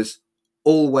was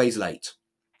always late.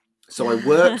 So I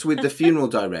worked with the funeral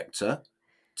director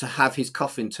to have his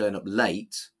coffin turn up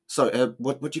late. So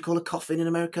what do you call a coffin in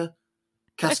America?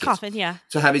 A Casket. coffin, yeah.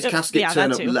 To have his casket Yeah, turn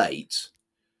that up too. late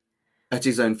at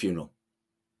his own funeral.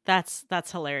 That's And it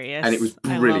was hilarious. I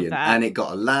love brilliant. that. And it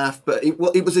got a laugh, but it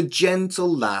was a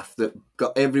gentle laugh that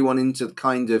got everyone into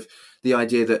kind of the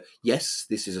idea that, yes,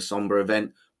 this is a somber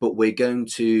event, but we're going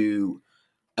to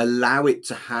allow it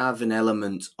to have an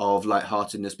element of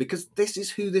lightheartedness because this is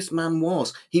who this man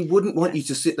was. He wouldn't want you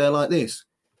to Yes. sit there like this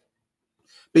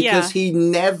because Yeah. he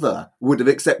never would have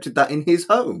accepted that in his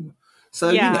home. So,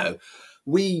 Yeah.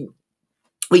 we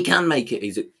we can make it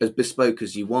as bespoke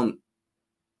as you want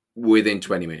within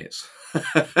 20 minutes.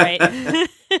 Right.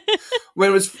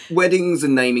 Whereas weddings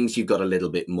and namings, you've got a little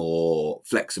bit more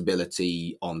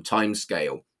flexibility on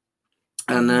timescale.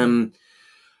 And Hmm.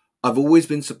 I've always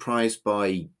been surprised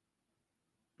by,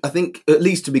 I think, at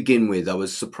least to begin with, I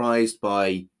was surprised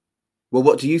by, well,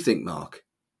 what do you think, Mark?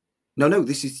 No,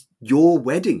 this is your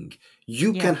wedding.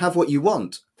 You can Yeah. have what you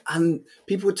want. And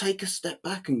people would take a step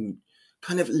back and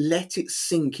kind of let it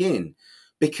sink in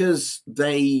because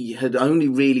they had only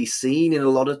really seen, in a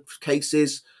lot of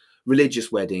cases,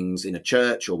 religious weddings in a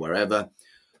church or wherever.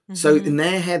 So Hmm. in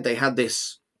their head, they had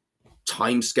this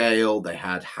time scale, they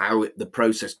had how the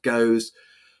process goes.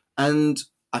 And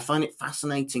I find it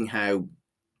fascinating how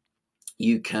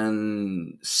you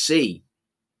can see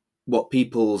what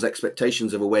people's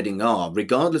expectations of a wedding are,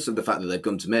 regardless of the fact that they've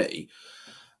come to me.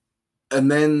 And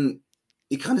then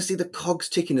you kind of see the cogs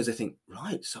ticking as I think,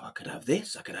 right, so I could have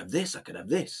this, I could have this, I could have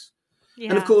this.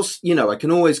 And of Yeah. course, I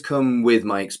can always come with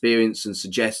my experience and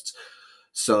suggest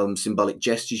some symbolic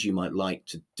gestures you might like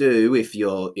to do if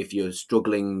you're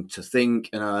struggling to think.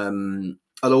 And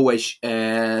I'll always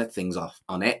share things off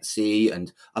on Etsy,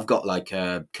 and I've got like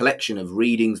a collection of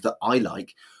readings that I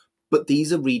like. but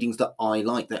these are readings that I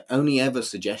like. They're only ever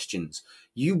suggestions.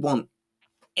 You want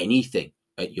anything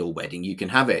at your wedding, you can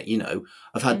have it. You know,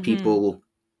 I've had people,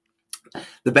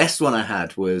 the best one I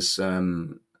had was,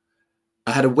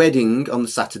 I had a wedding on the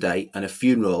Saturday and a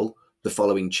funeral the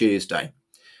following Tuesday.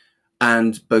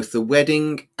 And both the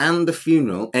wedding and the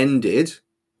funeral ended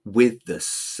with the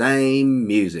same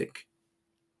music.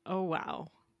 Oh, wow.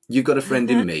 You've Got a Friend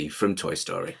in Me from Toy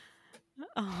Story.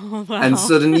 Oh, wow. And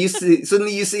suddenly you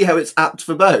see how it's apt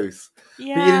for both.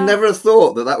 Yeah. But you'd never have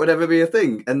thought that would ever be a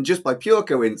thing. And just by pure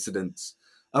coincidence,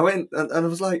 I went and I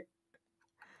was like,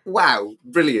 wow,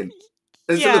 brilliant.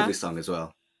 It's a lovely song as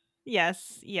well.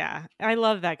 Yes. Yeah. I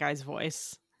love that guy's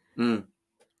voice. Mm.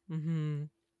 Mm-hmm.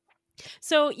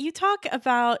 So you talk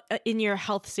about in your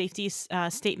health safety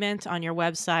statement on your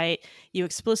website, you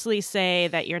explicitly say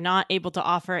that you're not able to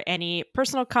offer any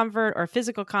personal comfort or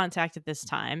physical contact at this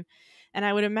time. And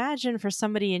I would imagine for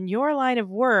somebody in your line of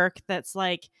work, that's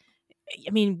like, I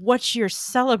mean, what you're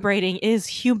celebrating is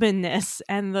humanness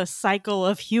and the cycle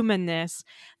of humanness,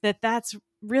 that's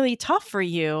really tough for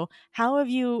you. How have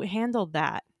you handled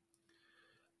that?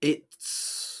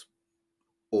 It's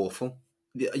awful.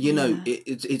 You know, Yeah.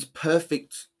 it's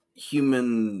perfect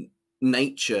human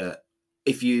nature.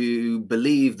 If you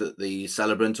believe that the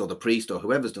celebrant or the priest or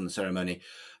whoever's done the ceremony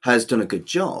has done a good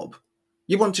job,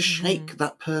 you want to shake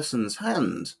that person's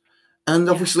hand. And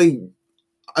obviously,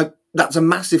 that's a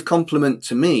massive compliment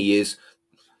to me is,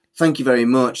 thank you very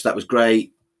much, that was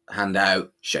great, hand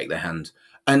out, shake their hand.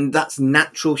 And that's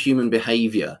natural human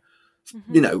behavior.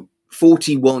 You know,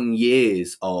 41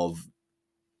 years of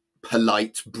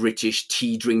polite British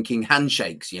tea drinking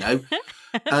handshakes, you know?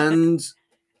 And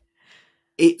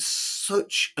it's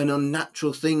such an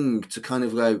unnatural thing to kind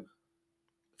of go,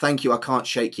 thank you, I can't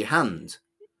shake your hand.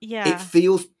 Yeah. It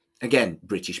feels, again,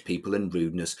 British people and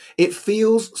rudeness, it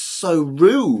feels so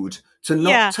rude to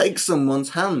not take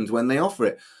someone's hand when they offer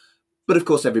it. But of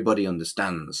course, everybody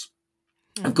understands.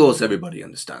 Of course, everybody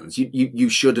understands. You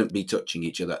shouldn't be touching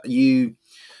each other.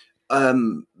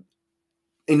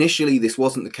 Initially, this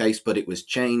wasn't the case, but it was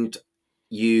changed.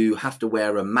 You have to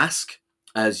wear a mask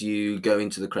as you go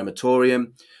into the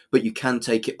crematorium, but you can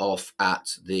take it off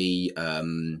at the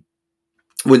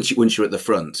once you're at the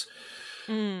front.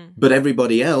 But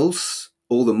everybody else,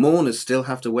 all the mourners, still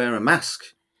have to wear a mask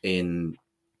in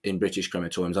British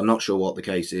crematoriums. I'm not sure what the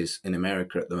case is in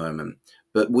America at the moment,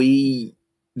 but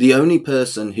the only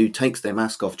person who takes their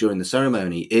mask off during the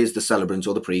ceremony is the celebrant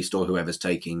or the priest or whoever's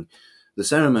taking the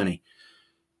ceremony.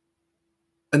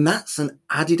 And that's an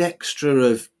added extra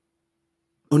of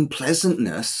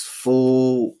unpleasantness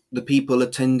for the people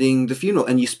attending the funeral.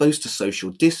 And you're supposed to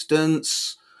social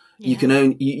distance. You can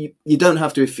only, you don't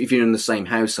have to if you're in the same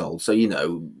household. So, you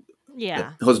know,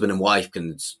 husband and wife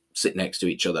can sit next to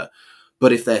each other.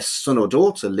 But if their son or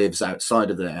daughter lives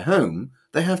outside of their home,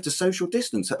 they have to social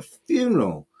distance at a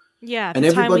funeral. Yeah, and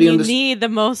everybody time when you need the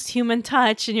most human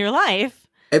touch in your life.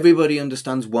 Everybody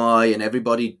understands why, and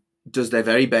everybody does their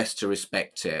very best to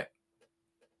respect it.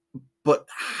 But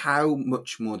how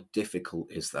much more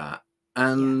difficult is that?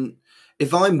 And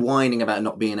if I'm whining about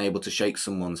not being able to shake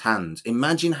someone's hand,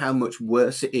 imagine how much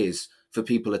worse it is for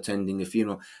people attending a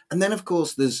funeral. And then, of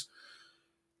course, there's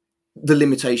the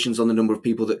limitations on the number of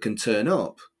people that can turn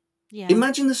up. Yeah.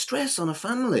 Imagine the stress on a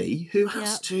family who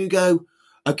has to go,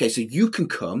 okay, so you can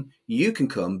come,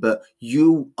 but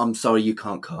I'm sorry, you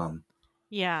can't come.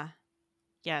 Yeah.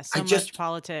 Yeah, so much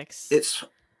politics. It's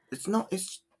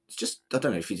just, I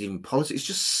don't know if it's even politics. It's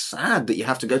just sad that you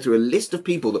have to go through a list of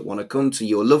people that want to come to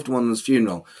your loved one's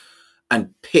funeral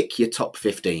and pick your top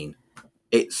 15.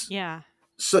 It's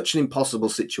such an impossible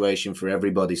situation for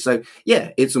everybody. So,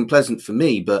 yeah, it's unpleasant for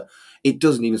me, but it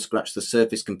doesn't even scratch the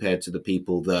surface compared to the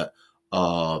people that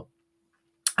are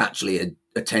actually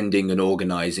attending and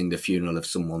organising the funeral of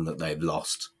someone that they've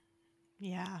lost.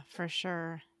 Yeah, for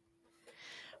sure.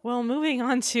 Well, moving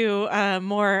on to a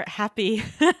more happy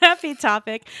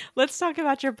topic, let's talk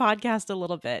about your podcast a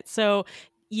little bit. So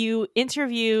you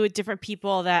interview different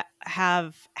people that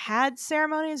have had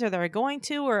ceremonies or they're going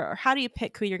to, or how do you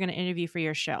pick who you're going to interview for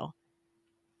your show?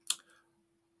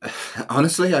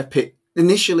 Honestly,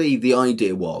 initially the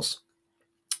idea was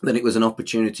that it was an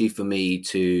opportunity for me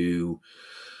to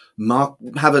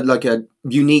have a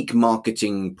unique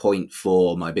marketing point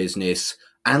for my business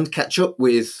and catch up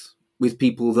with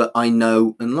people that I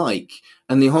know and like.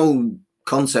 And the whole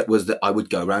concept was that I would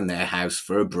go around their house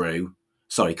for a brew.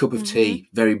 Sorry, cup of tea.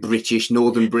 Very British,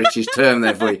 Northern British term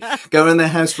there for you. Go around their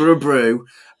house for a brew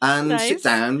and sit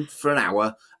down for an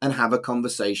hour and have a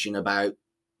conversation about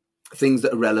things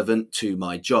that are relevant to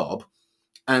my job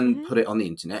and put it on the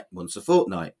internet once a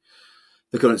fortnight.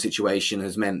 the current situation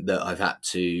has meant that I've had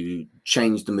to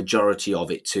change the majority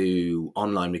of it to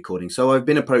online recording. So I've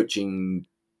been approaching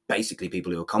basically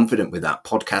people who are confident with that,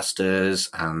 podcasters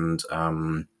and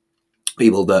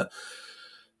people that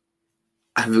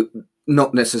have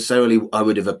not necessarily I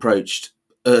would have approached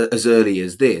as early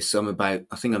as this. I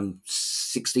think I'm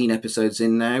 16 episodes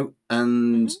in now,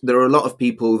 and there are a lot of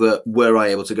people that were I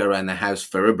able to go around the house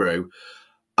for a brew,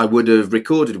 I would have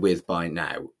recorded with by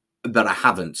now, but I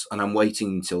haven't, and I'm waiting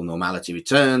until normality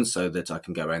returns so that I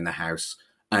can go around the house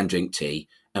and drink tea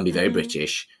and be very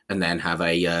British, and then have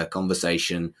a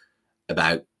conversation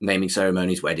about naming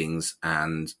ceremonies, weddings,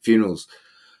 and funerals.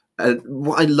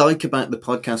 What I like about the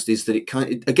podcast is that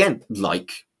it again,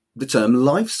 like the term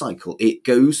life cycle, it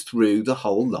goes through the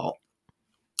whole lot,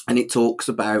 and it talks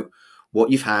about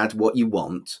what you've had, what you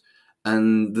want,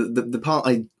 and the part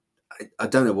I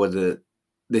don't know whether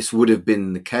this would have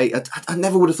been the case. I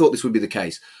never would have thought this would be the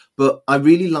case, but I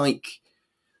really like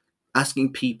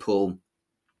asking people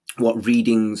what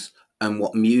readings and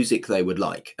what music they would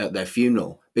like at their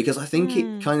funeral, because I think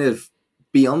it kind of,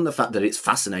 beyond the fact that it's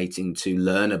fascinating to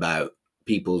learn about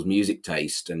people's music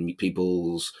taste and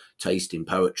people's taste in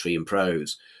poetry and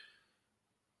prose,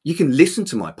 you can listen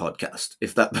to my podcast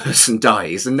if that person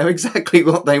dies and know exactly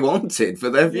what they wanted for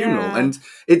their funeral. And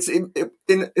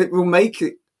it will make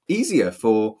it easier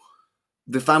for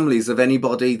the families of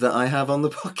anybody that I have on the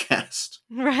podcast.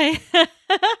 Right.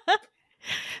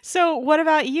 So what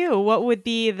about you? What would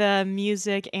be the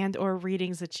music and or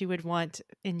readings that you would want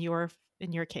in your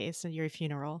case, in your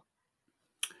funeral?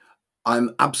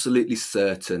 I'm absolutely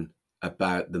certain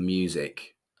about the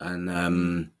music.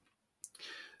 And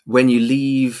when you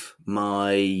leave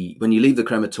the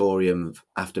crematorium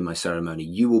after my ceremony,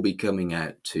 you will be coming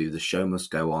out to The Show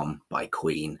Must Go On by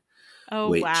Queen. Oh,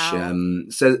 which wow.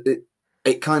 So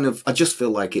it kind of, I just feel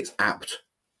like it's apt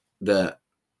that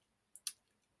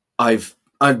I've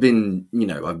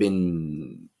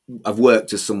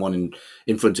worked as someone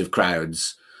in front of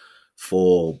crowds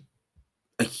for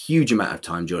a huge amount of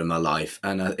time during my life,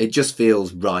 and it just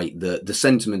feels right that the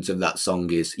sentiment of that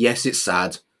song is, yes, it's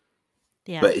sad,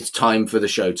 but it's time for the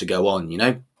show to go on,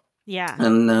 Yeah.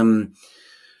 And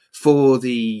for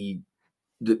the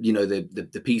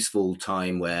peaceful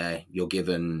time where you're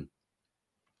given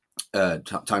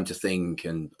time to think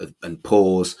and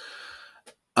pause.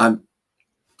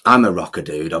 I'm a rocker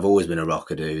dude. I've always been a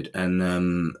rocker dude.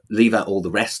 And Leave Out All the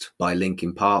Rest by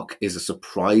Linkin Park is a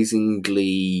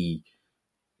surprisingly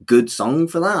good song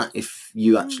for that. If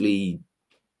you actually,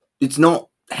 it's not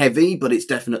heavy, but it's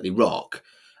definitely rock.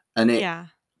 And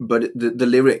but the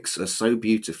lyrics are so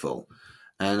beautiful.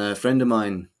 And a friend of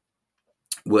mine,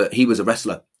 he was a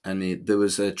wrestler, and there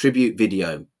was a tribute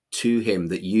video to him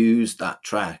that used that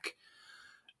track.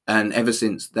 And ever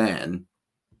since then,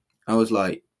 I was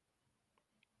like,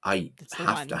 I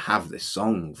have to have this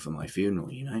song for my funeral,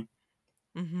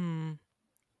 Mm-hmm.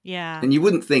 Yeah. And you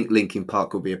wouldn't think Linkin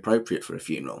Park would be appropriate for a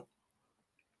funeral.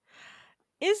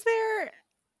 Is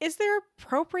there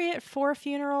appropriate for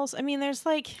funerals? I mean, there's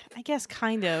I guess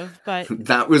kind of, but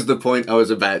that was the point I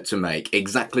was about to make.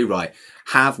 Exactly right.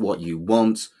 Have what you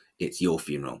want. It's your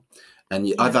funeral.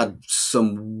 And I've had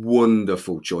some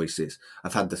wonderful choices.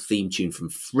 I've had the theme tune from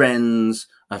Friends.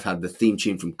 I've had the theme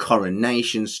tune from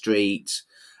Coronation Street.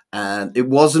 And it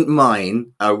wasn't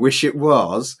mine. I wish it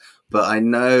was. But I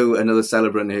know another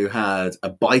celebrant who had a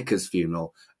biker's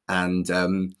funeral. And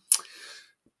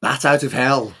Bat Out of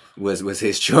Hell was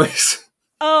his choice.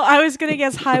 Oh, I was going to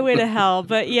guess Highway to Hell.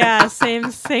 But yeah, same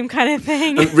kind of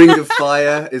thing. Ring of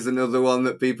Fire is another one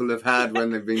that people have had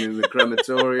when they've been in the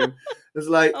crematorium. It's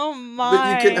like, oh my!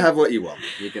 But you can have what you want.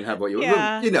 You can have what you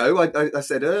want. Well, I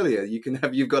said earlier,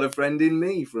 You've Got a Friend in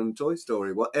Me from Toy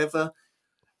Story.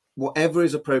 Whatever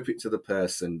is appropriate to the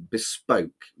person,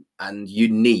 bespoke and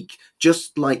unique,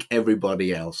 just like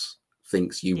everybody else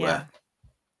thinks you were.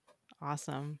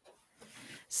 Awesome.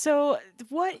 So,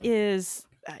 what is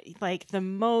the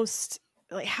most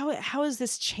how has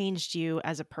this changed you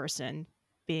as a person,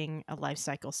 being a life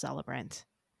cycle celebrant?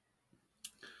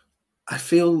 I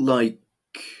feel like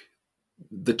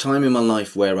the time in my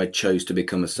life where I chose to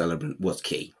become a celebrant was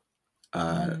key.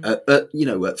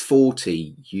 At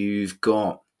 40, you've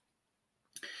got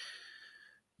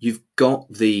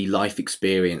the life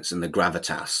experience and the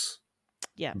gravitas,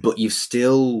 but you've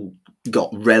still got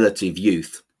relative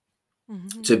youth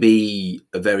to be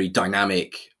a very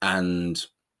dynamic and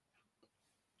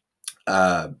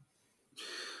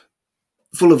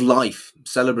full of life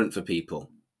celebrant for people.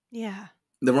 Yeah.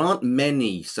 There aren't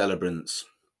many celebrants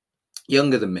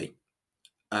younger than me.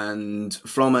 And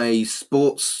from a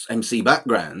sports MC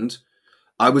background,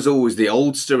 I was always the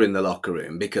oldster in the locker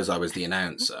room because I was the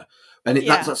announcer, and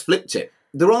Yeah. that's flipped it.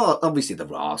 There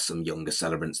are some younger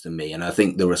celebrants than me, and I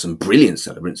think there are some brilliant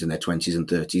celebrants in their 20s and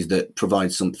 30s that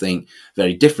provide something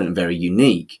very different and very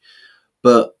unique.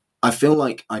 But I feel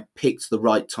like I picked the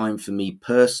right time for me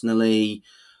personally.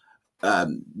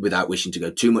 Without wishing to go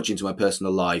too much into my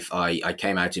personal life, I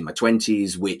came out in my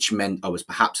 20s, which meant I was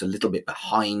perhaps a little bit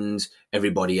behind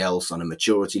everybody else on a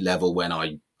maturity level when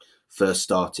I first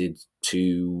started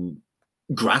to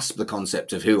grasp the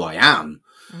concept of who I am.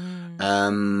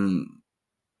 Mm.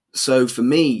 So for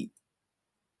me,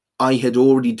 I had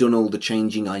already done all the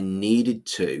changing I needed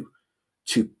to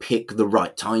pick the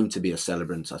right time to be a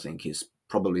celebrant, I think is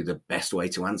probably the best way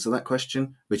to answer that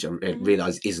question, which I Mhm.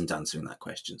 realise isn't answering that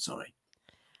question. Sorry.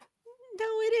 No,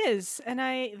 it is. And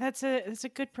that's a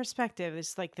good perspective.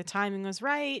 It's like the timing was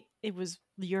right. It was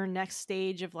your next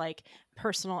stage of like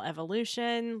personal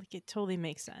evolution. Like it totally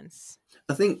makes sense.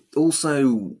 I think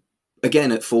also,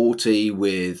 again, at 40,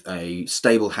 with a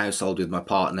stable household with my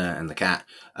partner and the cat,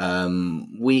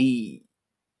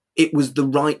 it was the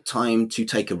right time to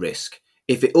take a risk.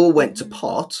 If it all went to Mhm.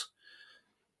 pot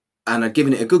and I'd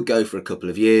given it a good go for a couple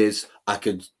of years, I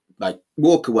could like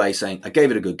walk away saying I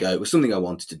gave it a good go. It was something I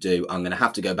wanted to do. I'm going to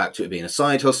have to go back to it being a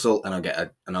side hustle, and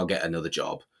I'll get another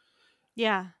job.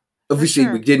 Yeah, for Obviously,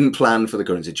 we sure. didn't plan for the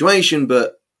current situation,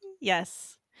 but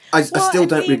Yes. I Well, still I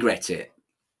don't mean, regret it.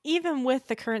 even with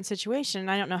the current situation,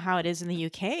 I don't know how it is in the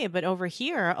UK, but over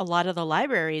here, a lot of the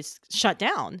libraries shut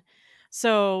down.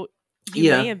 So you may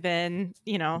Yeah, have been,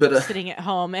 but sitting at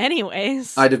home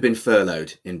anyways. I'd have been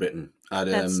furloughed in Britain.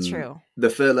 That's true. The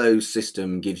furlough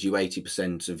system gives you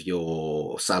 80% of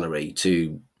your salary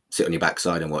to sit on your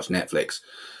backside and watch Netflix.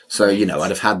 So, I'd Right.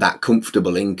 have had that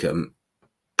comfortable income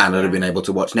and I'd have Yeah. been able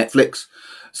to watch Netflix.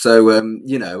 So, I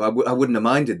wouldn't have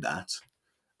minded that.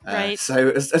 Right. So,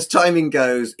 as timing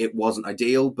goes, it wasn't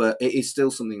ideal, but it is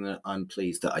still something that I'm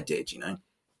pleased that I did.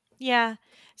 Yeah.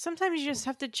 Sometimes you just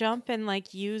have to jump and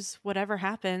like use whatever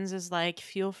happens as like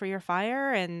fuel for your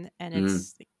fire and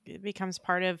Mm, it becomes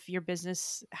part of your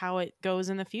business how it goes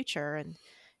in the future and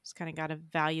just kind of got to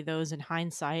value those in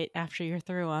hindsight after you're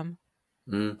through them.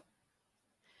 mm.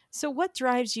 So what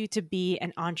drives you to be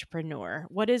an entrepreneur?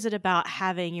 What is it about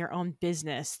having your own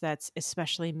business that's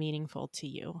especially meaningful to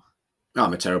you?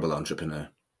 I'm a terrible entrepreneur.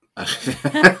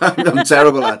 I'm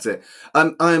terrible at it.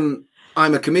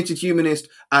 I'm a committed humanist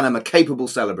and I'm a capable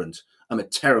celebrant. I'm a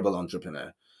terrible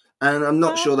entrepreneur, and I'm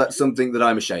not Well, sure that's something that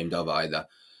I'm ashamed of either.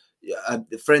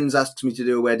 If friends ask me to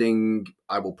do a wedding,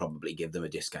 I will probably give them a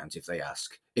discount if they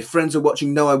ask. If friends are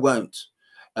watching, no, I won't.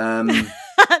 Um,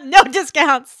 no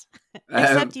discounts um,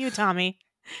 except you, Tommy.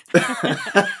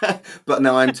 but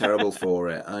no, I'm terrible for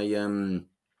it.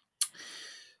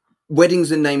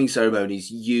 Weddings and naming ceremonies,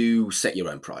 you set your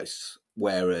own price,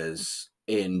 whereas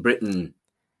in Britain,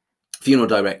 funeral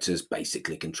directors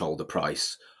basically control the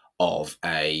price of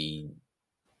a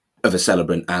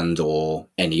celebrant and or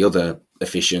any other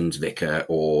officiant, vicar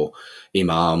or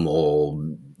imam or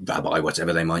rabbi,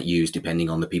 whatever they might use, depending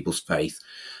on the people's faith.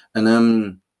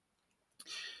 And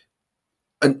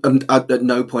at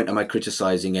no point am I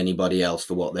criticizing anybody else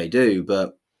for what they do,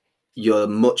 but you're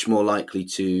much more likely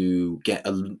to get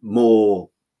a more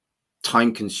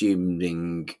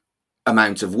time-consuming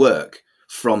amount of work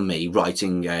from me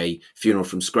writing a funeral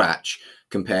from scratch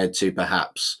compared to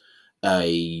perhaps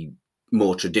a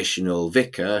more traditional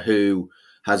vicar who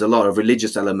has a lot of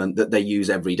religious element that they use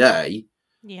every day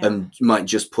Yeah. and might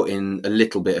just put in a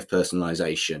little bit of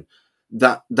personalization.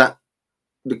 That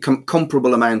the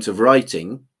comparable amount of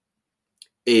writing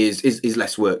is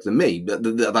less work than me.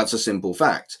 That's a simple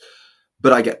fact.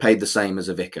 But I get paid the same as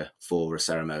a vicar for a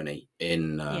ceremony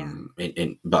Yeah.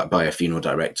 by a funeral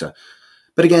director.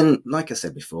 But again, like I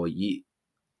said before,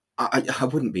 I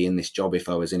wouldn't be in this job if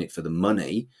I was in it for the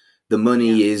money. The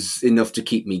money Yeah. is enough to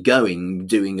keep me going,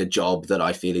 doing a job that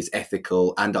I feel is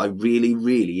ethical and I really,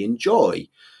 really enjoy.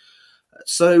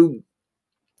 So,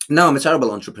 no, I'm a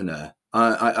terrible entrepreneur.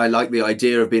 I like the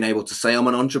idea of being able to say I'm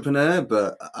an entrepreneur,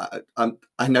 but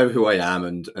I know who I am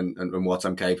and what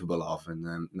I'm capable of.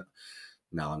 And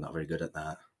no, I'm not very good at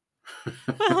that.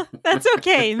 Well, that's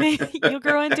okay. You'll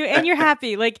grow into it and you're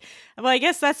happy. Like, well, I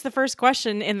guess that's the first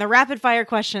question in the rapid fire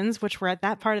questions, which we're at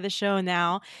that part of the show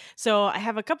now. So I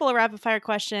have a couple of rapid fire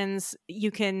questions.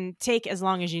 You can take as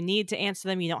long as you need to answer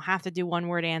them. You don't have to do one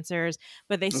word answers,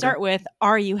 but they Okay. start with,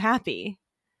 "Are you happy?"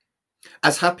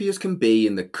 As happy as can be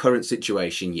in the current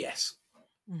situation, yes.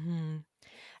 Hmm.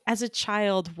 As a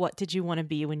child, what did you want to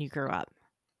be when you grew up?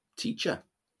 Teacher.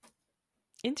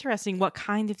 Interesting. What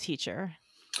kind of teacher?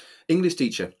 English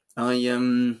teacher. I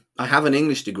have an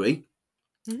English degree,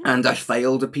 Mhm. And I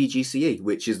failed a PGCE,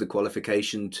 which is the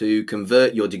qualification to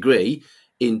convert your degree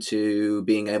into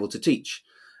being able to teach.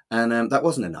 And that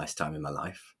wasn't a nice time in my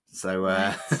life. So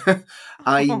What?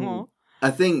 I Oh.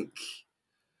 I think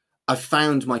I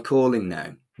found my calling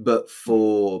now. But Mhm.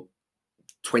 for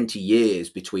 20 years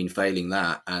between failing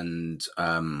that and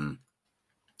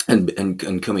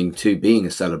coming to being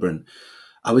a celebrant,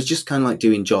 I was just kind of like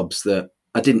doing jobs that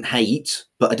I didn't hate,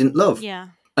 but I didn't love. Yeah.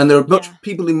 And there are Yeah. much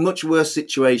people in much worse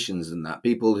situations than that.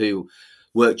 People who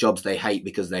work jobs they hate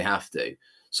because they have to.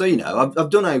 So, Mhm. I've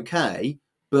done okay,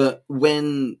 but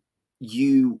when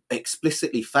you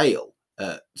explicitly fail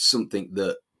at something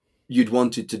that you'd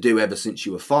wanted to do ever since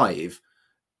you were 5,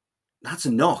 that's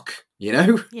a knock.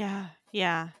 Yeah.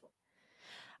 Yeah.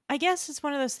 I guess it's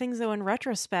one of those things, though, in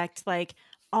retrospect, like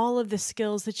all of the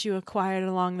skills that you acquired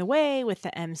along the way with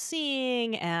the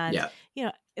emceeing and,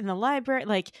 Yeah, in the library,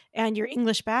 like, and your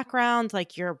English background,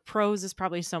 like your prose is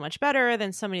probably so much better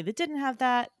than somebody that didn't have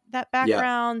that yeah.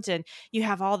 background. And you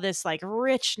have all this like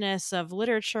richness of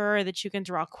literature that you can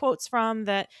draw quotes from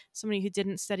that somebody who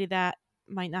didn't study that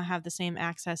might not have the same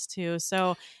access to.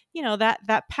 So,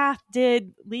 that path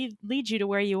did lead you to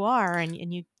where you are,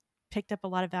 and you picked up a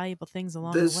lot of valuable things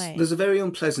along the way. There's a very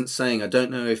unpleasant saying, I don't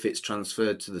know if it's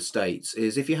transferred to the States,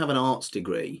 is if you have an arts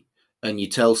degree and you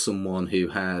tell someone who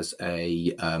has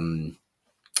an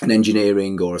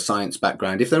engineering or a science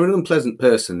background, if they're an unpleasant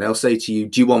person, they'll say to you,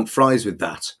 do you want fries with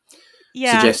that?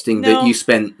 Yeah, Suggesting that you no.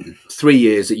 spent 3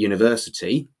 years at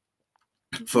university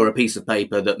Mhm. for a piece of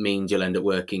paper that means you'll end up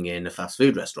working in a fast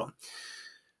food restaurant.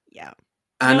 Yeah.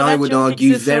 And No, I that would joke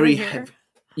argue exists over very here. heavy.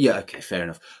 Yeah, okay, fair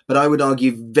enough. But I would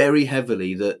argue very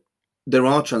heavily that there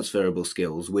are transferable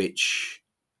skills which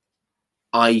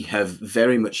I have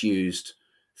very much used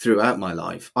throughout my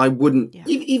life. I wouldn't, Yeah.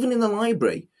 even in the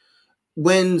library,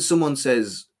 when someone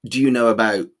says, do you know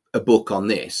about a book on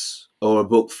this or a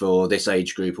book for this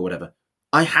age group or whatever?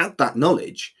 I had that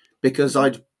knowledge because Mhm.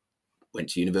 I'd went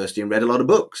to university and read a lot of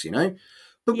books.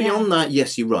 But Yeah. beyond that,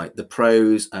 yes, you're right. The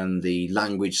prose and the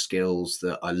language skills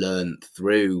that I learned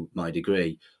through my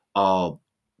degree are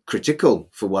critical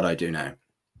for what I do now.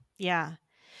 Yeah.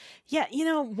 Yeah,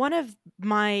 one of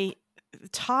my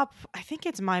top, I think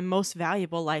it's my most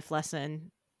valuable life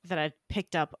lesson that I've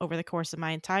picked up over the course of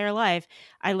my entire life,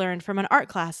 I learned from an art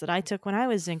class that I took when I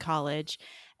was in college.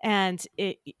 And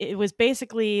it was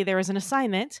basically there was an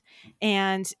assignment,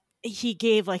 and he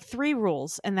gave like 3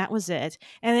 rules, and that was it.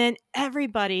 And then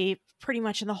everybody pretty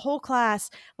much in the whole class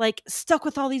like stuck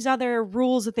with all these other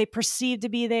rules that they perceived to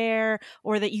be there,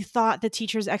 or that you thought the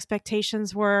teacher's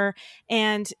expectations were.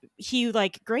 And he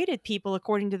like graded people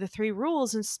according to the 3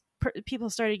 rules, and people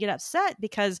started to get upset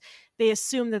because they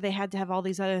assumed that they had to have all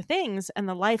these other things. And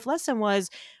the life lesson was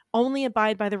only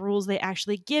abide by the rules they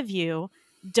actually give you.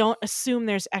 Don't assume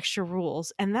there's extra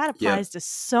rules. And that Yep, applies to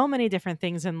so many different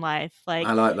things in life. I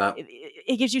Like like that.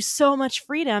 it gives you so much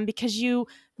freedom because you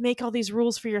make all these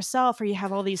rules for yourself, or you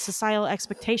have all these societal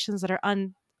expectations that are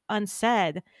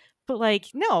unsaid. But like,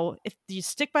 no, if you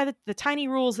stick by the tiny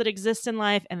rules that exist in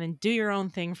life and then do your own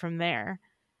thing from there.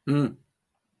 Mm,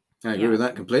 I agree Yeah. with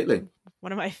that completely.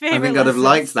 One of my I favorite think I'd have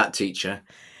liked lessons. that teacher.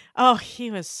 Oh,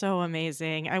 he was so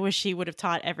amazing. I wish he would have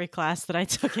taught every class that I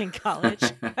took in college.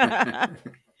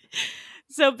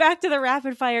 So back to the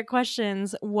rapid fire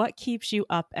questions. What keeps you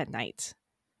up at night?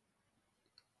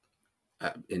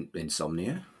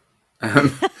 Insomnia.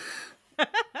 Um,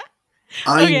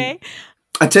 I Okay.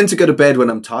 I tend to go to bed when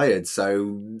I'm tired,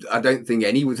 so I don't think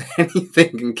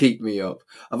anything can keep me up.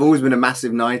 I've always been a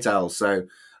massive night owl, so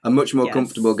I'm much more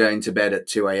comfortable Yes. going to bed at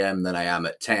 2 a.m. than I am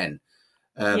at 10,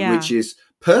 which Yeah. is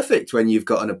perfect when you've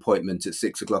got an appointment at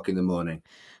 6 o'clock in the morning.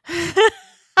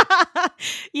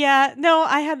 Yeah, no,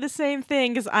 I had the same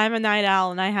thing because I'm a night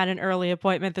owl, and I had an early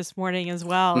appointment this morning as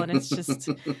well. And it's just,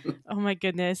 oh my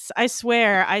goodness. I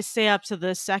swear I stay up to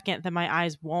the second that my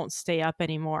eyes won't stay up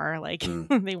anymore. Like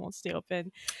Mm. they won't stay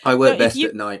open. I So work if best you,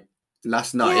 at night.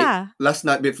 Last night, yeah.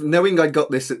 knowing I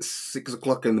got this at 6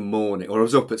 o'clock in the morning, or I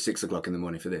was up at 6 o'clock in the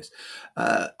morning for this,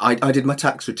 I did my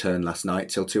tax return last night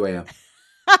till 2 a.m.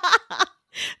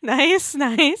 Nice,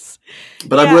 nice.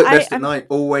 But I Yeah, work I, best at I'm night.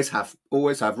 Always have.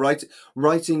 Always have.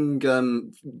 Writing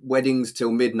weddings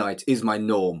till midnight is my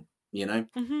norm.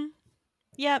 mhm.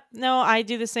 Yep. No, I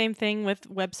do the same thing with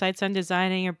websites I'm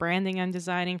designing or branding I'm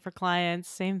designing for clients.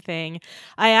 Same thing.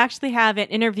 I actually have an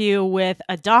interview with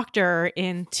a doctor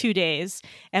in 2 days.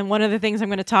 And one of the things I'm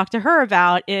going to talk to her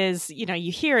about is,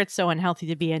 you hear it's so unhealthy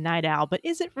to be a night owl, but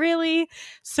is it really?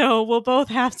 So we'll both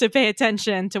have to pay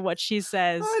attention to what she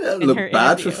says I don't in her look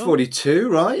bad for interview. 42,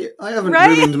 right? I haven't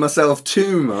Right? ruined myself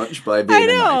too much by being a I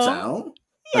night know. owl.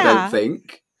 I don't Yeah.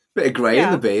 think. Bit of grey in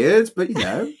the Yeah. beard, but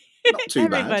not too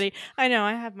bad. Everybody. I know,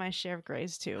 I have my share of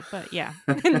grays too, but yeah.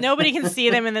 Nobody can see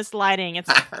them in this lighting.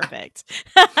 It's perfect.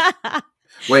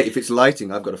 Wait, if it's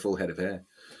lighting, I've got a full head of hair.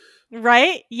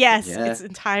 Right? Yes, Yeah. it's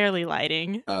entirely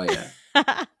lighting. Oh, yeah.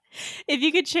 If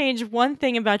you could change one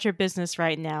thing about your business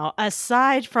right now,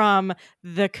 aside from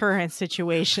the current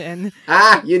situation,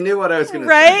 You knew what I was going to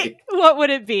right? say. What would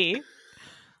it be?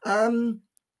 I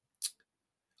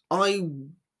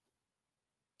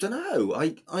don't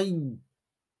know.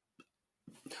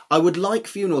 I would like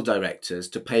funeral directors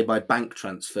to pay by bank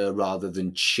transfer rather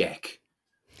than check.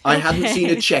 I hadn't seen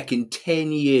a check in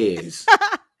 10 years.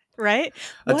 Right?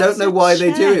 I don't know why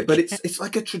they do it, but it's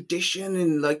like a tradition,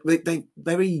 and like they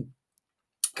very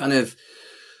kind of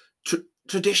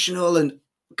traditional and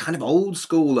kind of old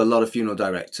school, a lot of funeral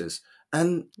directors.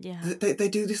 And they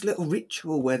do this little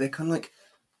ritual where they kind of like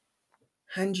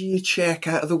hand you your check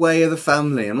out of the way of the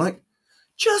family. I'm like,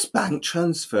 just bank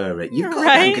transfer it. You've got a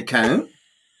bank account.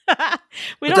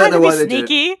 We don't have to be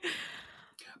sneaky.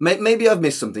 Maybe I've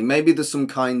missed something. Maybe there's some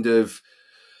kind of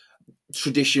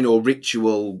tradition or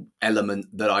ritual element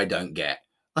that I don't get.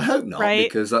 I hope not,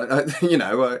 because I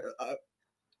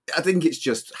think it's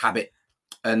just habit,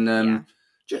 and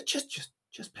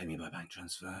just pay me by bank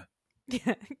transfer.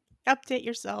 Update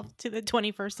yourself to the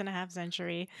 21st and a half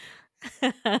century.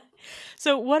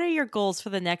 So, what are your goals for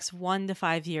the next 1 to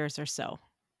 5 years or so?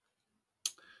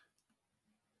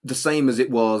 The same as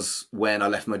it was when I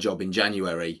left my job in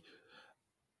January,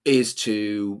 is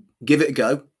to give it a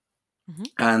go.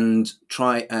 And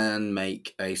try and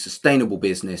make a sustainable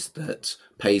business that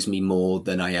pays me more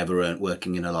than I ever earned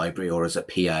working in a library or as a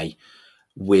PA,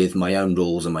 with my own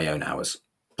rules and my own hours.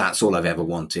 That's all I've ever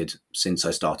wanted since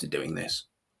I started doing this.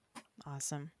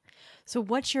 Awesome. So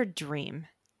what's your dream?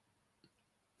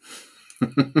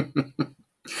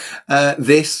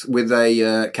 This with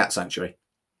a cat sanctuary.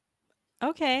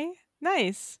 Okay,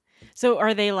 nice. So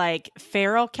are they like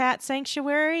feral cat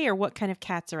sanctuary, or what kind of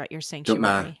cats are at your sanctuary? Don't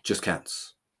matter, just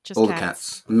cats. Just all cats. The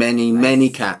cats. Many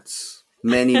cats.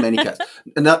 Many cats.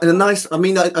 And a nice,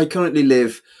 I currently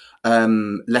live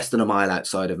less than a mile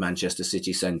outside of Manchester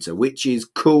city centre, which is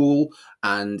cool,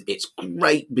 and it's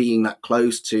great being that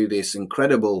close to this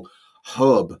incredible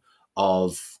hub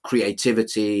of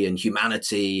creativity and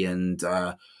humanity and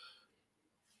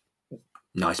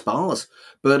nice bars.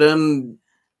 But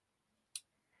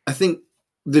I think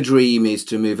the dream is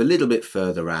to move a little bit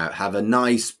further out, have a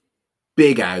nice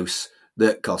big house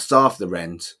that costs half the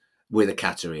rent with a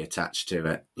cattery attached to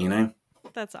it,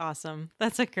 That's awesome.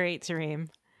 That's a great dream.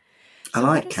 So I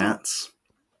like cats.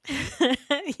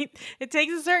 It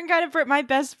takes a certain kind of my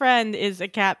best friend is a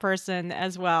cat person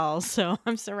as well, so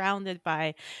I'm surrounded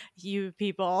by you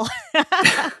people.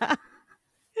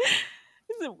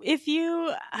 If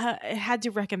you had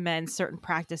to recommend certain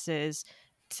practices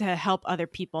to help other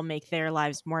people make their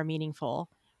lives more meaningful,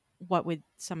 what would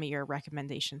some of your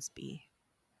recommendations be?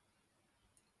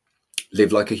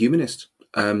 Live like a humanist.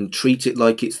 Treat it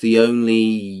like it's the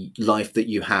only life that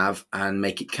you have, and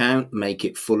make it count, make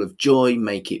it full of joy,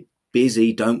 make it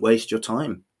busy. Don't waste your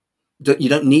time. You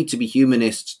don't need to be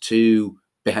humanist to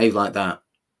behave like that.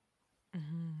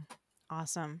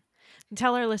 Awesome.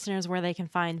 Tell our listeners where they can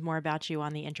find more about you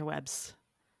on the interwebs.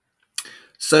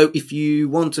 So if you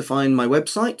want to find my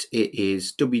website, it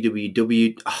is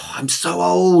www. Oh, I'm so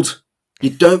old.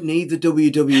 You don't need the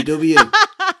www.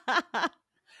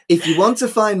 If you want to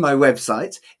find my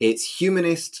website, it's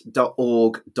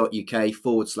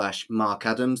humanist.org.uk/Mark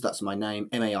Adams. That's my name,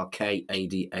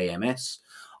 MarkAdams.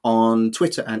 On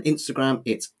Twitter and Instagram,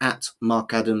 it's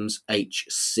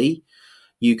 @MarkAdamsHC.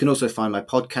 You can also find my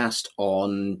podcast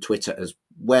on Twitter as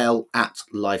well,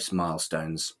 @Life's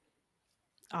Milestones.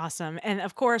 Awesome. And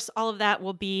of course, all of that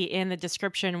will be in the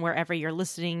description wherever you're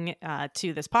listening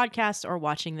to this podcast or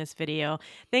watching this video.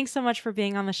 Thanks so much for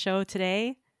being on the show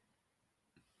today.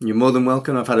 You're more than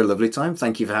welcome. I've had a lovely time.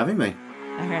 Thank you for having me.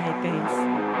 All right,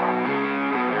 thanks.